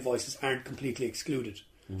 Republican voices aren't completely excluded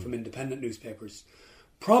from independent newspapers.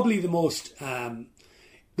 Probably the most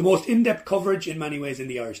in-depth coverage in many ways in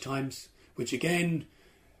the Irish Times, which again,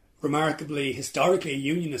 remarkably, historically a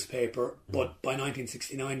unionist paper, but by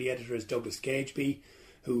 1969 the editor is Douglas Gageby,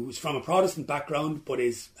 who's from a Protestant background but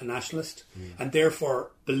is a nationalist, and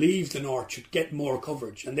therefore believes the North should get more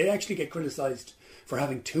coverage. And they actually get criticised for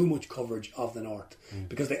having too much coverage of the North,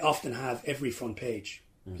 because they often have every front page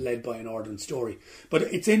led by a Northern story. But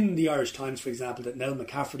it's in the Irish Times, for example, that Nell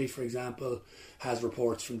McCafferty, for example, has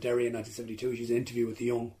reports from Derry in 1972. She's an interview with the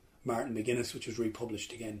young Martin McGuinness, which was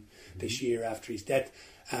republished again this year after his death.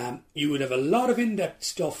 You would have a lot of in-depth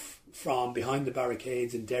stuff from behind the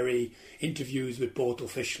barricades in Derry, interviews with both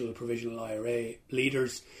official Provisional IRA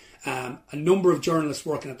leaders. A number of journalists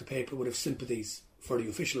working at the paper would have sympathies for the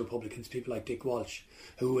official Republicans, people like Dick Walsh,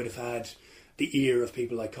 who would have had the ear of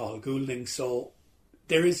people like Cathal Goulding. So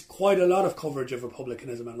there is quite a lot of coverage of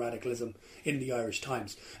republicanism and radicalism in the Irish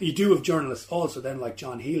Times. And you do have journalists also then like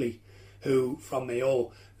John Healy, who from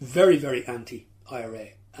Mayo, very, very anti-IRA,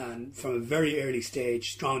 and from a very early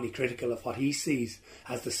stage strongly critical of what he sees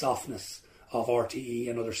as the softness of RTE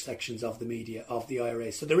and other sections of the media of the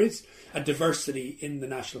IRA. So there is a diversity in the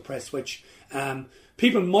national press which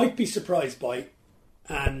people might be surprised by,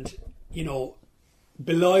 and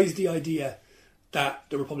belies the idea that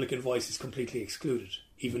the Republican voice is completely excluded,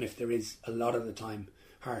 even if there is a lot of the time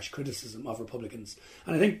harsh criticism of Republicans.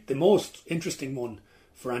 And I think the most interesting one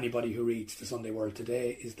for anybody who reads the Sunday World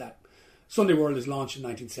today is that Sunday World is launched in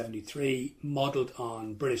 1973, modelled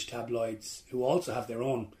on British tabloids who also have their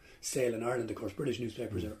own sale in Ireland. Of course, British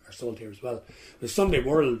newspapers are sold here as well. The Sunday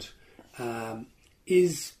World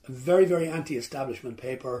is a very, very anti-establishment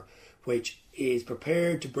paper which is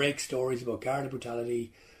prepared to break stories about Garda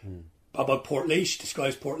brutality, about Portlaoise,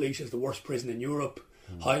 describes Portlaoise as the worst prison in Europe,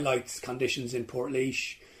 highlights conditions in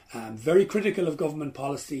Portlaoise, very critical of government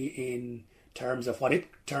policy in terms of what it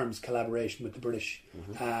terms collaboration with the British,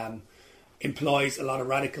 employs a lot of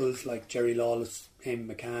radicals like Jerry Lawless,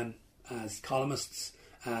 Amy McCann as columnists.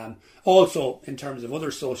 Also, in terms of other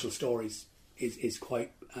social stories, is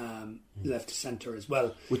quite left to centre as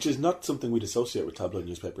well. Which is not something we'd associate with tabloid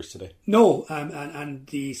newspapers today. No, and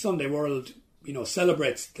the Sunday World,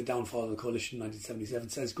 celebrates the downfall of the coalition in 1977,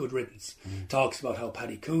 says good riddance, talks about how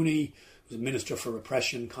Paddy Cooney was a Minister for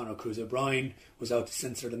Repression, Conor Cruz O'Brien was out to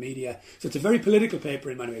censor the media. So it's a very political paper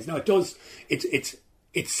in many ways. Now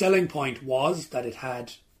its selling point was that it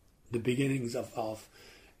had the beginnings of,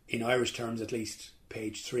 in Irish terms at least,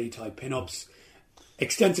 page 3 type pin-ups,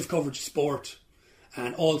 extensive coverage of sport,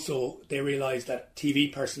 and also they realised that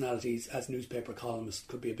TV personalities as newspaper columnists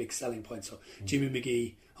could be a big selling point. So Jimmy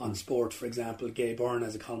McGee on sport, for example, Gay Byrne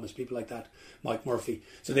as a columnist, people like that, Mike Murphy.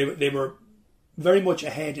 So they were very much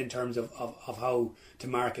ahead in terms of how to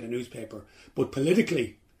market a newspaper. But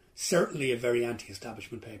politically, certainly a very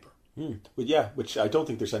anti-establishment paper. But yeah, which I don't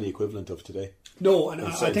think there's any equivalent of today. No, and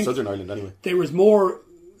I think Southern Ireland anyway. There was more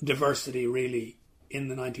diversity really in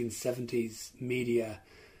the 1970s media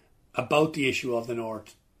about the issue of the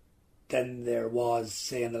North than there was,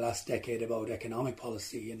 say, in the last decade about economic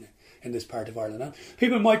policy in this part of Ireland. And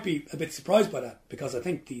people might be a bit surprised by that, because I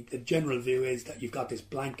think the general view is that you've got this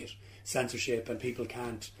blanket censorship and people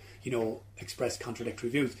can't, express contradictory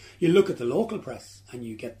views. You look at the local press and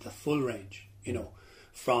you get the full range,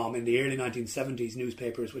 from in the early 1970s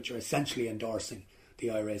newspapers which are essentially endorsing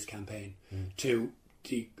the IRA's campaign to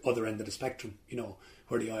the other end of the spectrum,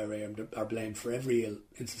 where the IRA are blamed for every ill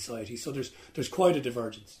in society. So there's quite a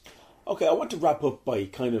divergence. Okay, I want to wrap up by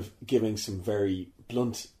kind of giving some very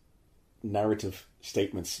blunt narrative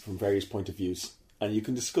statements from various point of views, and you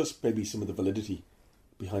can discuss maybe some of the validity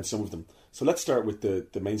behind some of them. So let's start with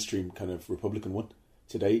the mainstream kind of Republican one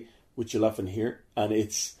today, which you'll often hear, and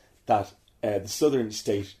it's that the southern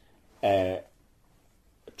state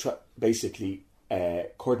basically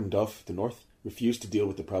cordoned off the north, refused to deal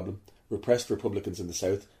with the problem, repressed Republicans in the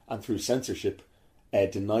south, and through censorship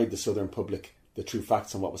denied the southern public the true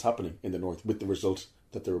facts on what was happening in the north, with the result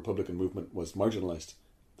that the Republican movement was marginalised.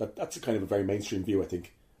 That's a kind of a very mainstream view, I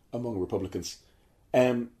think, among Republicans.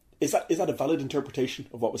 Is that a valid interpretation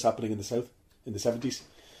of what was happening in the south in the 70s?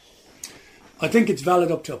 I think it's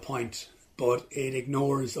valid up to a point, but it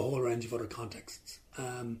ignores a whole range of other contexts.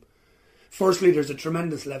 Firstly, there's a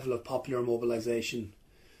tremendous level of popular mobilisation,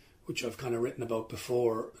 which I've kind of written about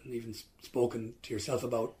before and even spoken to yourself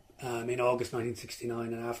about, in August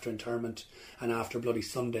 1969 and after internment and after Bloody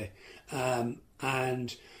Sunday.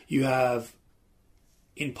 And you have,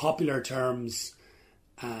 in popular terms,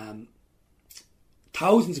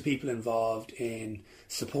 thousands of people involved in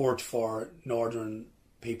support for northern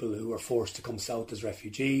people who were forced to come south as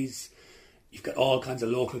refugees. You've got all kinds of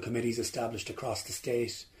local committees established across the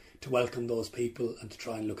state to welcome those people and to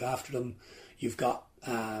try and look after them. You've got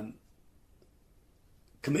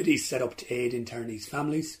committees set up to aid internees'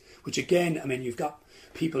 families, which again, you've got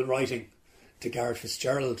people writing to Garrett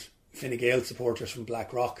Fitzgerald, Fine Gael supporters from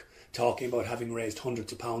Blackrock, talking about having raised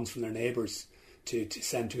hundreds of pounds from their neighbours to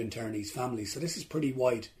send to internees' families. So this is pretty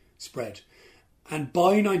widespread. And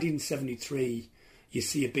by 1973, you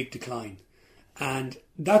see a big decline. And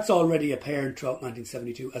that's already apparent throughout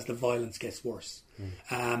 1972 as the violence gets worse.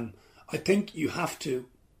 I think you have to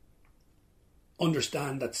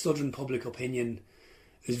understand that Southern public opinion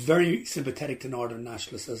is very sympathetic to Northern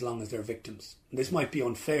nationalists as long as they're victims. And this might be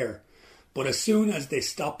unfair, but as soon as they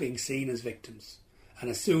stop being seen as victims, and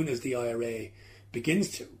as soon as the IRA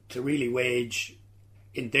begins to really wage,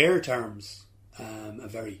 in their terms, a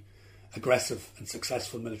very aggressive and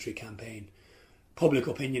successful military campaign, public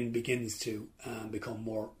opinion begins to become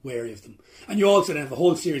more wary of them. And you also then have a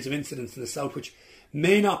whole series of incidents in the south which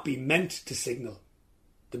may not be meant to signal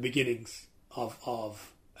the beginnings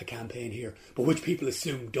of a campaign here, but which people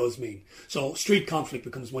assume does mean. So street conflict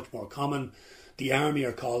becomes much more common. The army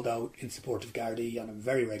are called out in support of Gardaí on a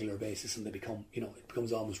very regular basis, and they become, it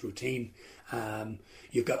becomes almost routine.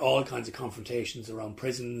 You've got all kinds of confrontations around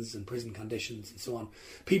prisons and prison conditions and so on.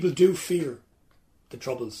 People do fear the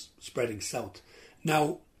troubles spreading south.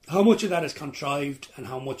 Now, how much of that is contrived and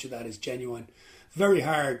how much of that is genuine, very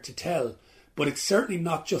hard to tell. But it's certainly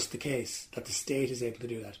not just the case that the state is able to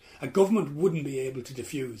do that. A government wouldn't be able to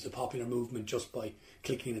diffuse a popular movement just by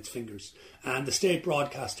clicking its fingers. And the state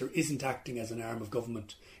broadcaster isn't acting as an arm of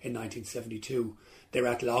government in 1972. They're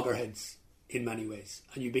at loggerheads in many ways.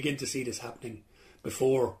 And you begin to see this happening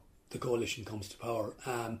before the coalition comes to power.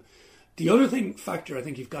 The other factor I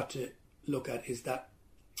think you've got to look at is that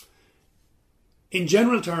in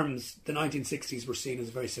general terms, the 1960s were seen as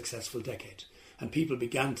a very successful decade. And people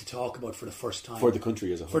began to talk about for the first time. For the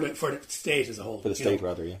country as a whole. For the state as a whole. For the state,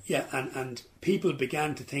 rather, yeah. Yeah, and people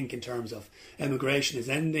began to think in terms of immigration is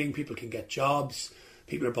ending, people can get jobs,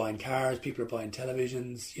 people are buying cars, people are buying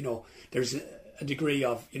televisions. There's a degree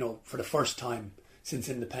of, for the first time since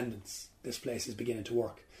independence, this place is beginning to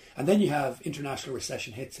work. And then you have international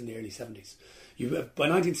recession hits in the early 70s. By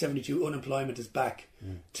 1972, unemployment is back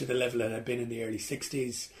to the level it had been in the early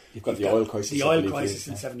 60s. You've got the oil crisis. The oil crisis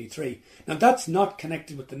in 73. Now, that's not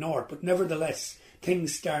connected with the North, but nevertheless,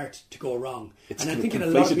 things start to go wrong. It's and I think in a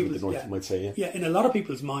lot of people's, with the North, you might say, yeah. Yeah, in a lot of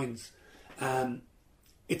people's minds,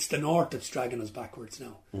 it's the North that's dragging us backwards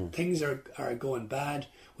now. Things are going bad.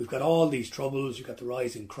 We've got all these troubles. You've got the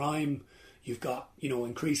rise in crime. You've got,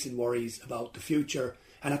 increasing worries about the future.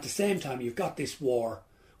 And at the same time, you've got this war,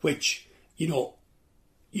 which, you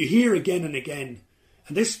hear again and again,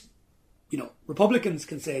 and this, Republicans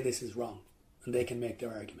can say this is wrong, and they can make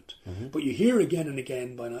their argument. But you hear again and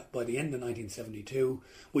again, by the end of 1972,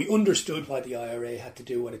 we understood why the IRA had to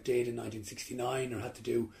do what it did in 1969, or had to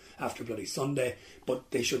do after Bloody Sunday, but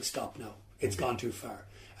they should stop now. It's gone too far.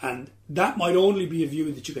 And that might only be a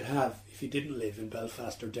view that you could have if you didn't live in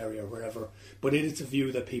Belfast or Derry or wherever, but it is a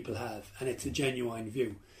view that people have, and it's a genuine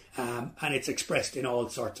view. And it's expressed in all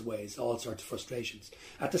sorts of ways, all sorts of frustrations.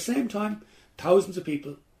 At the same time, thousands of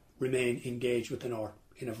people remain engaged with the North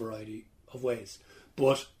in a variety of ways.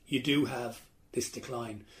 But you do have this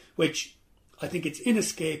decline, which I think it's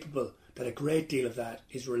inescapable that a great deal of that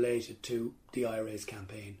is related to the IRA's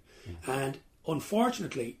campaign. And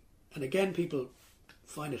unfortunately, and again people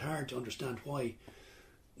find it hard to understand why,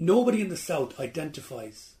 nobody in the South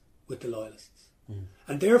identifies with the Loyalists.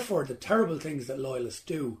 And therefore the terrible things that Loyalists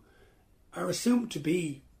do are assumed to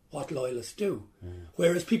be what Loyalists do.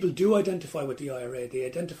 Whereas people do identify with the IRA, they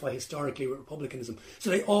identify historically with republicanism, so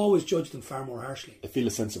they always judge them far more harshly. They feel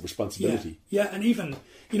a sense of responsibility. Yeah, and even,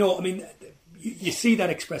 you see that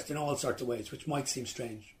expressed in all sorts of ways, which might seem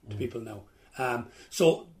strange to people now.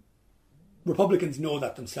 So Republicans know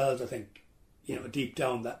that themselves, I think, deep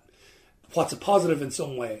down, that what's a positive in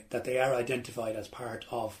some way, that they are identified as part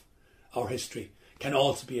of our history, can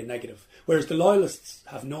also be a negative. Whereas the Loyalists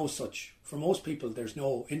have no such. For most people, there's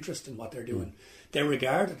no interest in what they're doing. They're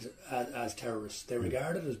regarded as terrorists. They're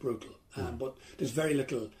regarded as brutal. But there's very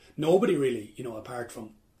little, nobody really, apart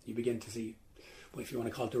from, you begin to see, well, if you want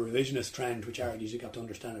to call it the revisionist trend, which argues you've got to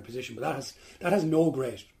understand their position. But that has no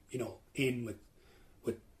great, in with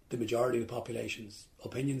the majority of the population's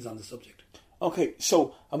opinions on the subject. Okay,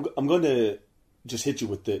 so I'm going to just hit you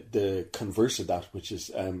with the converse of that, which is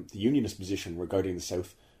the unionist position regarding the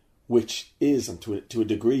South, which is, and to a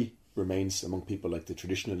degree, remains among people like the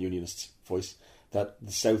traditional unionists' voice, that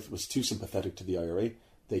the South was too sympathetic to the IRA.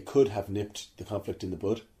 They could have nipped the conflict in the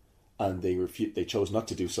bud, and they chose not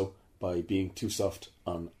to do so by being too soft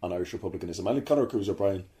on Irish republicanism. And Conor Cruise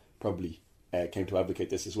O'Brien probably came to advocate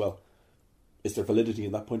this as well. Is there validity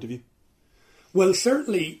in that point of view? Well,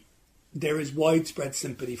 certainly there is widespread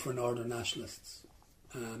sympathy for Northern nationalists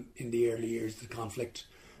in the early years of the conflict.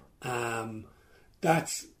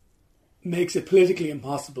 That makes it politically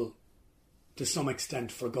impossible to some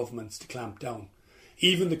extent for governments to clamp down.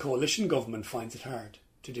 Even the coalition government finds it hard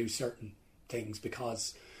to do certain things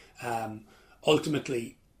because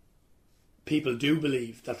ultimately people do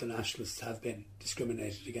believe that the nationalists have been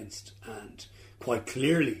discriminated against and quite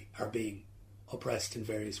clearly are being oppressed in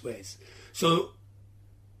various ways. So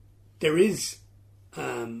there is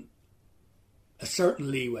a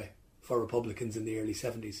certain leeway for Republicans in the early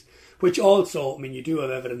 70s, which also, you do have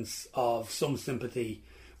evidence of some sympathy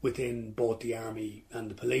within both the army and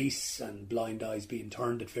the police, and blind eyes being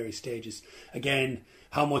turned at various stages. Again,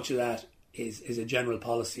 how much of that is a general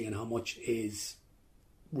policy and how much is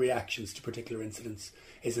reactions to particular incidents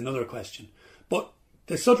is another question. But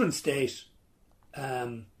the Southern state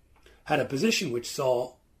had a position which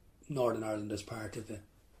saw Northern Ireland as part of the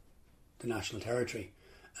national territory,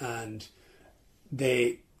 and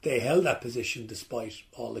they held that position despite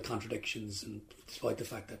all the contradictions and despite the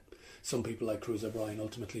fact that some people like Cruise O'Brien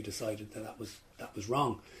ultimately decided that was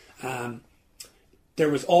wrong. There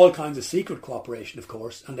was all kinds of secret cooperation, of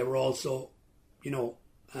course, and there were also,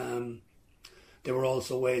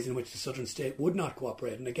 ways in which the Southern state would not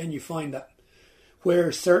cooperate. And again, you find that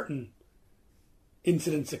where certain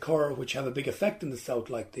incidents occur which have a big effect in the South,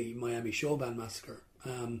 like the Miami Showband massacre,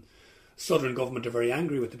 Southern government are very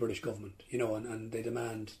angry with the British government, and they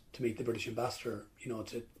demand to meet the British ambassador,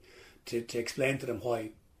 to explain to them why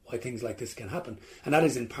things like this can happen. And that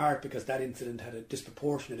is in part because that incident had a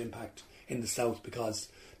disproportionate impact in the South because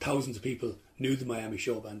thousands of people knew the Miami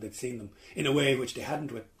Showband. They'd seen them in a way which they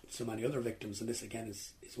hadn't with so many other victims. And this, again,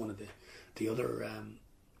 is one of the other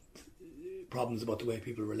problems about the way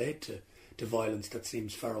people relate to violence that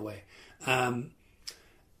seems far away.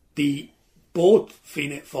 Both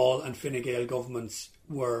Fianna Fáil and Fine Gael governments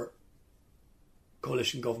were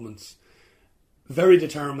coalition governments, very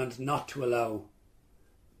determined not to allow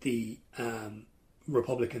the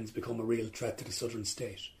Republicans become a real threat to the Southern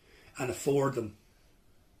state and afford them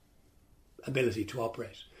ability to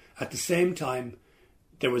operate. At the same time,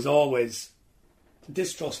 there was always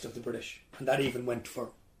distrust of the British, and that even went for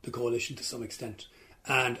the coalition to some extent.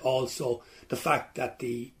 And also the fact that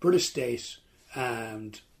the British state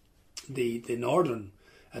and the northern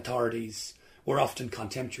authorities were often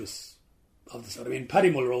contemptuous of the South. Paddy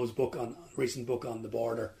Mulro's recent book on the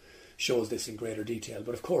border shows this in greater detail.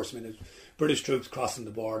 But of course, British troops crossing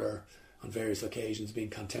the border on various occasions being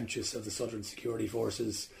contemptuous of the Southern security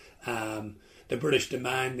forces, the British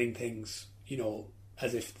demanding things,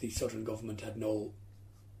 as if the Southern government had no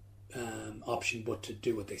option but to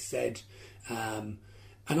do what they said, and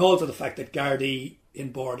also the fact that Gardaí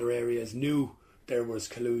in border areas knew there was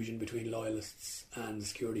collusion between loyalists and the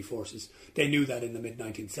security forces. They knew that in the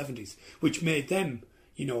mid-1970s, which made them,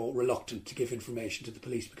 reluctant to give information to the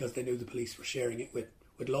police because they knew the police were sharing it with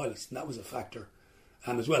loyalists, and that was a factor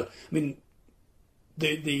as well. I mean,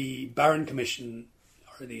 the Barron Commission,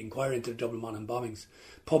 or the inquiry into the Dublin Monaghan bombings,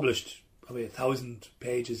 published probably 1,000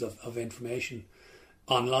 pages of information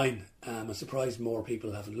online. I'm surprised more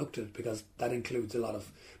people haven't looked at it, because that includes a lot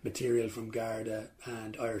of material from Garda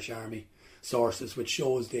and Irish Army sources, which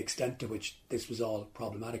shows the extent to which this was all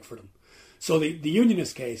problematic for them. So the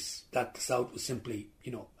unionist case that the South was simply,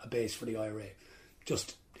 a base for the IRA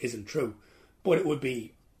just isn't true. But it would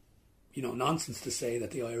be, nonsense to say that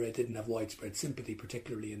the IRA didn't have widespread sympathy,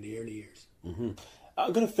 particularly in the early years. Mm-hmm.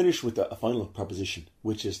 I'm going to finish with a final proposition,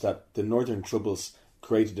 which is that the Northern Troubles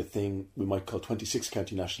created a thing we might call 26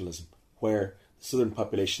 county nationalism, where the southern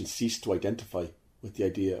population ceased to identify with the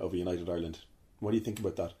idea of a united Ireland. What do you think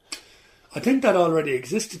about that? I think that already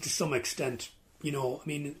existed to some extent.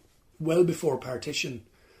 Well before partition,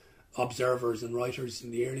 observers and writers in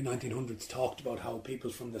the early 1900s talked about how people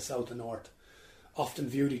from the south and north often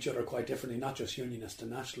viewed each other quite differently, not just unionists and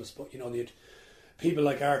nationalists, but, they had people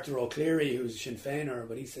like Arthur O'Cleary, who's Sinn Féiner,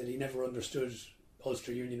 but he said he never understood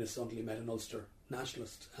Ulster unionists until he met an Ulster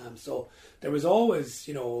nationalist. So there was always,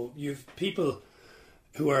 you've people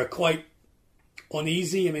who are quite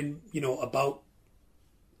uneasy, about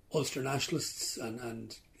Ulster nationalists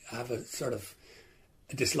and have a sort of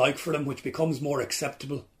a dislike for them, which becomes more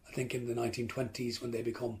acceptable, I think, in the 1920s when they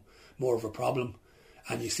become more of a problem.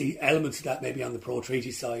 And you see elements of that maybe on the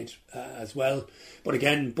pro-treaty side as well. But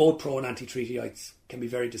again, both pro and anti-treatyites can be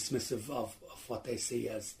very dismissive of what they see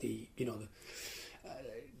as the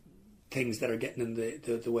things that are getting in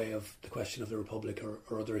the way of the question of the Republic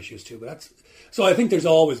or other issues too. But so I think there's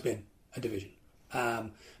always been a division.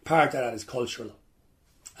 Part of that is cultural.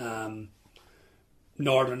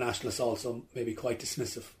 Northern nationalists also may be quite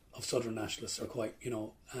dismissive of Southern nationalists, or quite,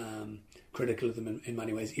 critical of them in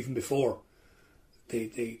many ways, even before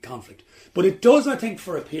the conflict. But it does, I think,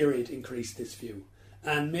 for a period increase this view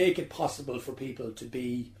and make it possible for people to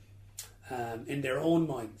be, in their own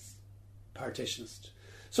minds, partitionist.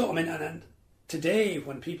 So, and today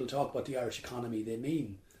when people talk about the Irish economy, they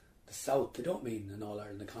mean the South, they don't mean an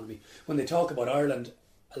all-Ireland economy. When they talk about Ireland,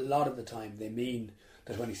 a lot of the time they mean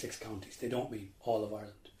the 26 counties, they don't mean all of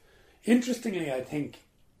Ireland. Interestingly, I think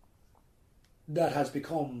that has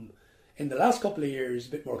become, in the last couple of years,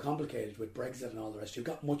 a bit more complicated with Brexit and all the rest. You've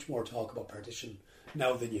got much more talk about partition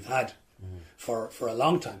now than you've had for a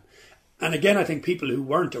long time. And again, I think people who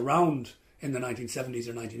weren't around in the 1970s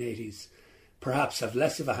or 1980s perhaps have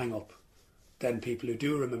less of a hang-up than people who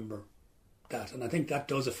do remember that. And I think that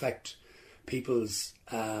does affect people's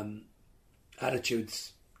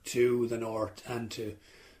attitudes to the North and to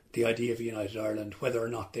the idea of a united Ireland, whether or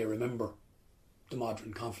not they remember the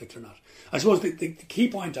modern conflict or not. I suppose the key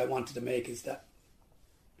point I wanted to make is that,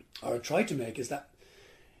 or tried to make, is that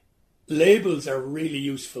labels are really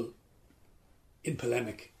useful in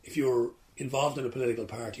polemic if you're involved in a political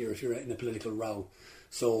party or if you're in a political row.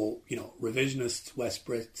 So, revisionists, West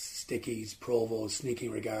Brits, stickies, provos,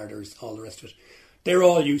 sneaking regarders, all the rest of it, they're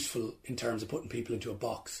all useful in terms of putting people into a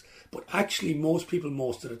box. But actually most people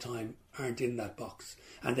most of the time aren't in that box,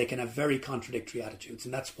 and they can have very contradictory attitudes.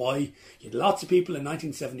 And that's why you had lots of people in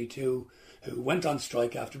 1972 who went on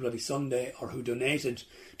strike after Bloody Sunday, or who donated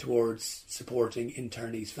towards supporting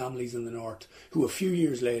internees' families in the North, who a few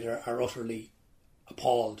years later are utterly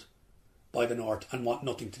appalled by the North and want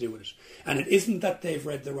nothing to do with it. And it isn't that they've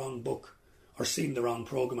read the wrong book or seen the wrong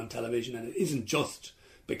programme on television, and it isn't just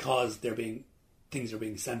because things are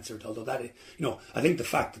being censored, although that, I think the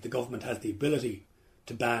fact that the government has the ability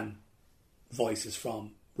to ban voices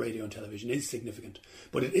from radio and television is significant.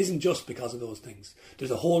 But it isn't just because of those things.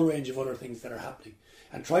 There's a whole range of other things that are happening.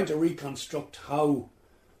 And trying to reconstruct how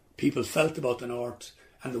people felt about the North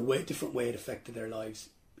and the different way it affected their lives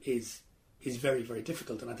is very, very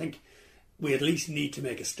difficult. And I think we at least need to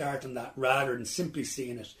make a start on that, rather than simply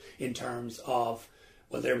seeing it in terms of,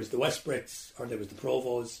 well, there was the West Brits or there was the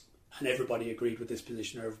Provos, and everybody agreed with this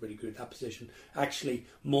position or everybody agreed with that position. Actually,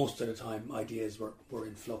 most of the time, ideas were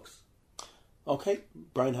in flux. Okay,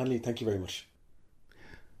 Brian Hanley, thank you very much.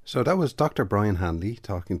 So that was Dr. Brian Hanley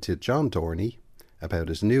talking to John Dorney about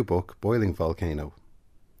his new book, Boiling Volcano.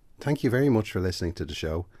 Thank you very much for listening to the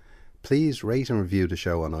show. Please rate and review the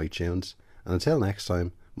show on iTunes. And until next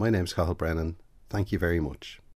time, my name's Cathal Brennan. Thank you very much.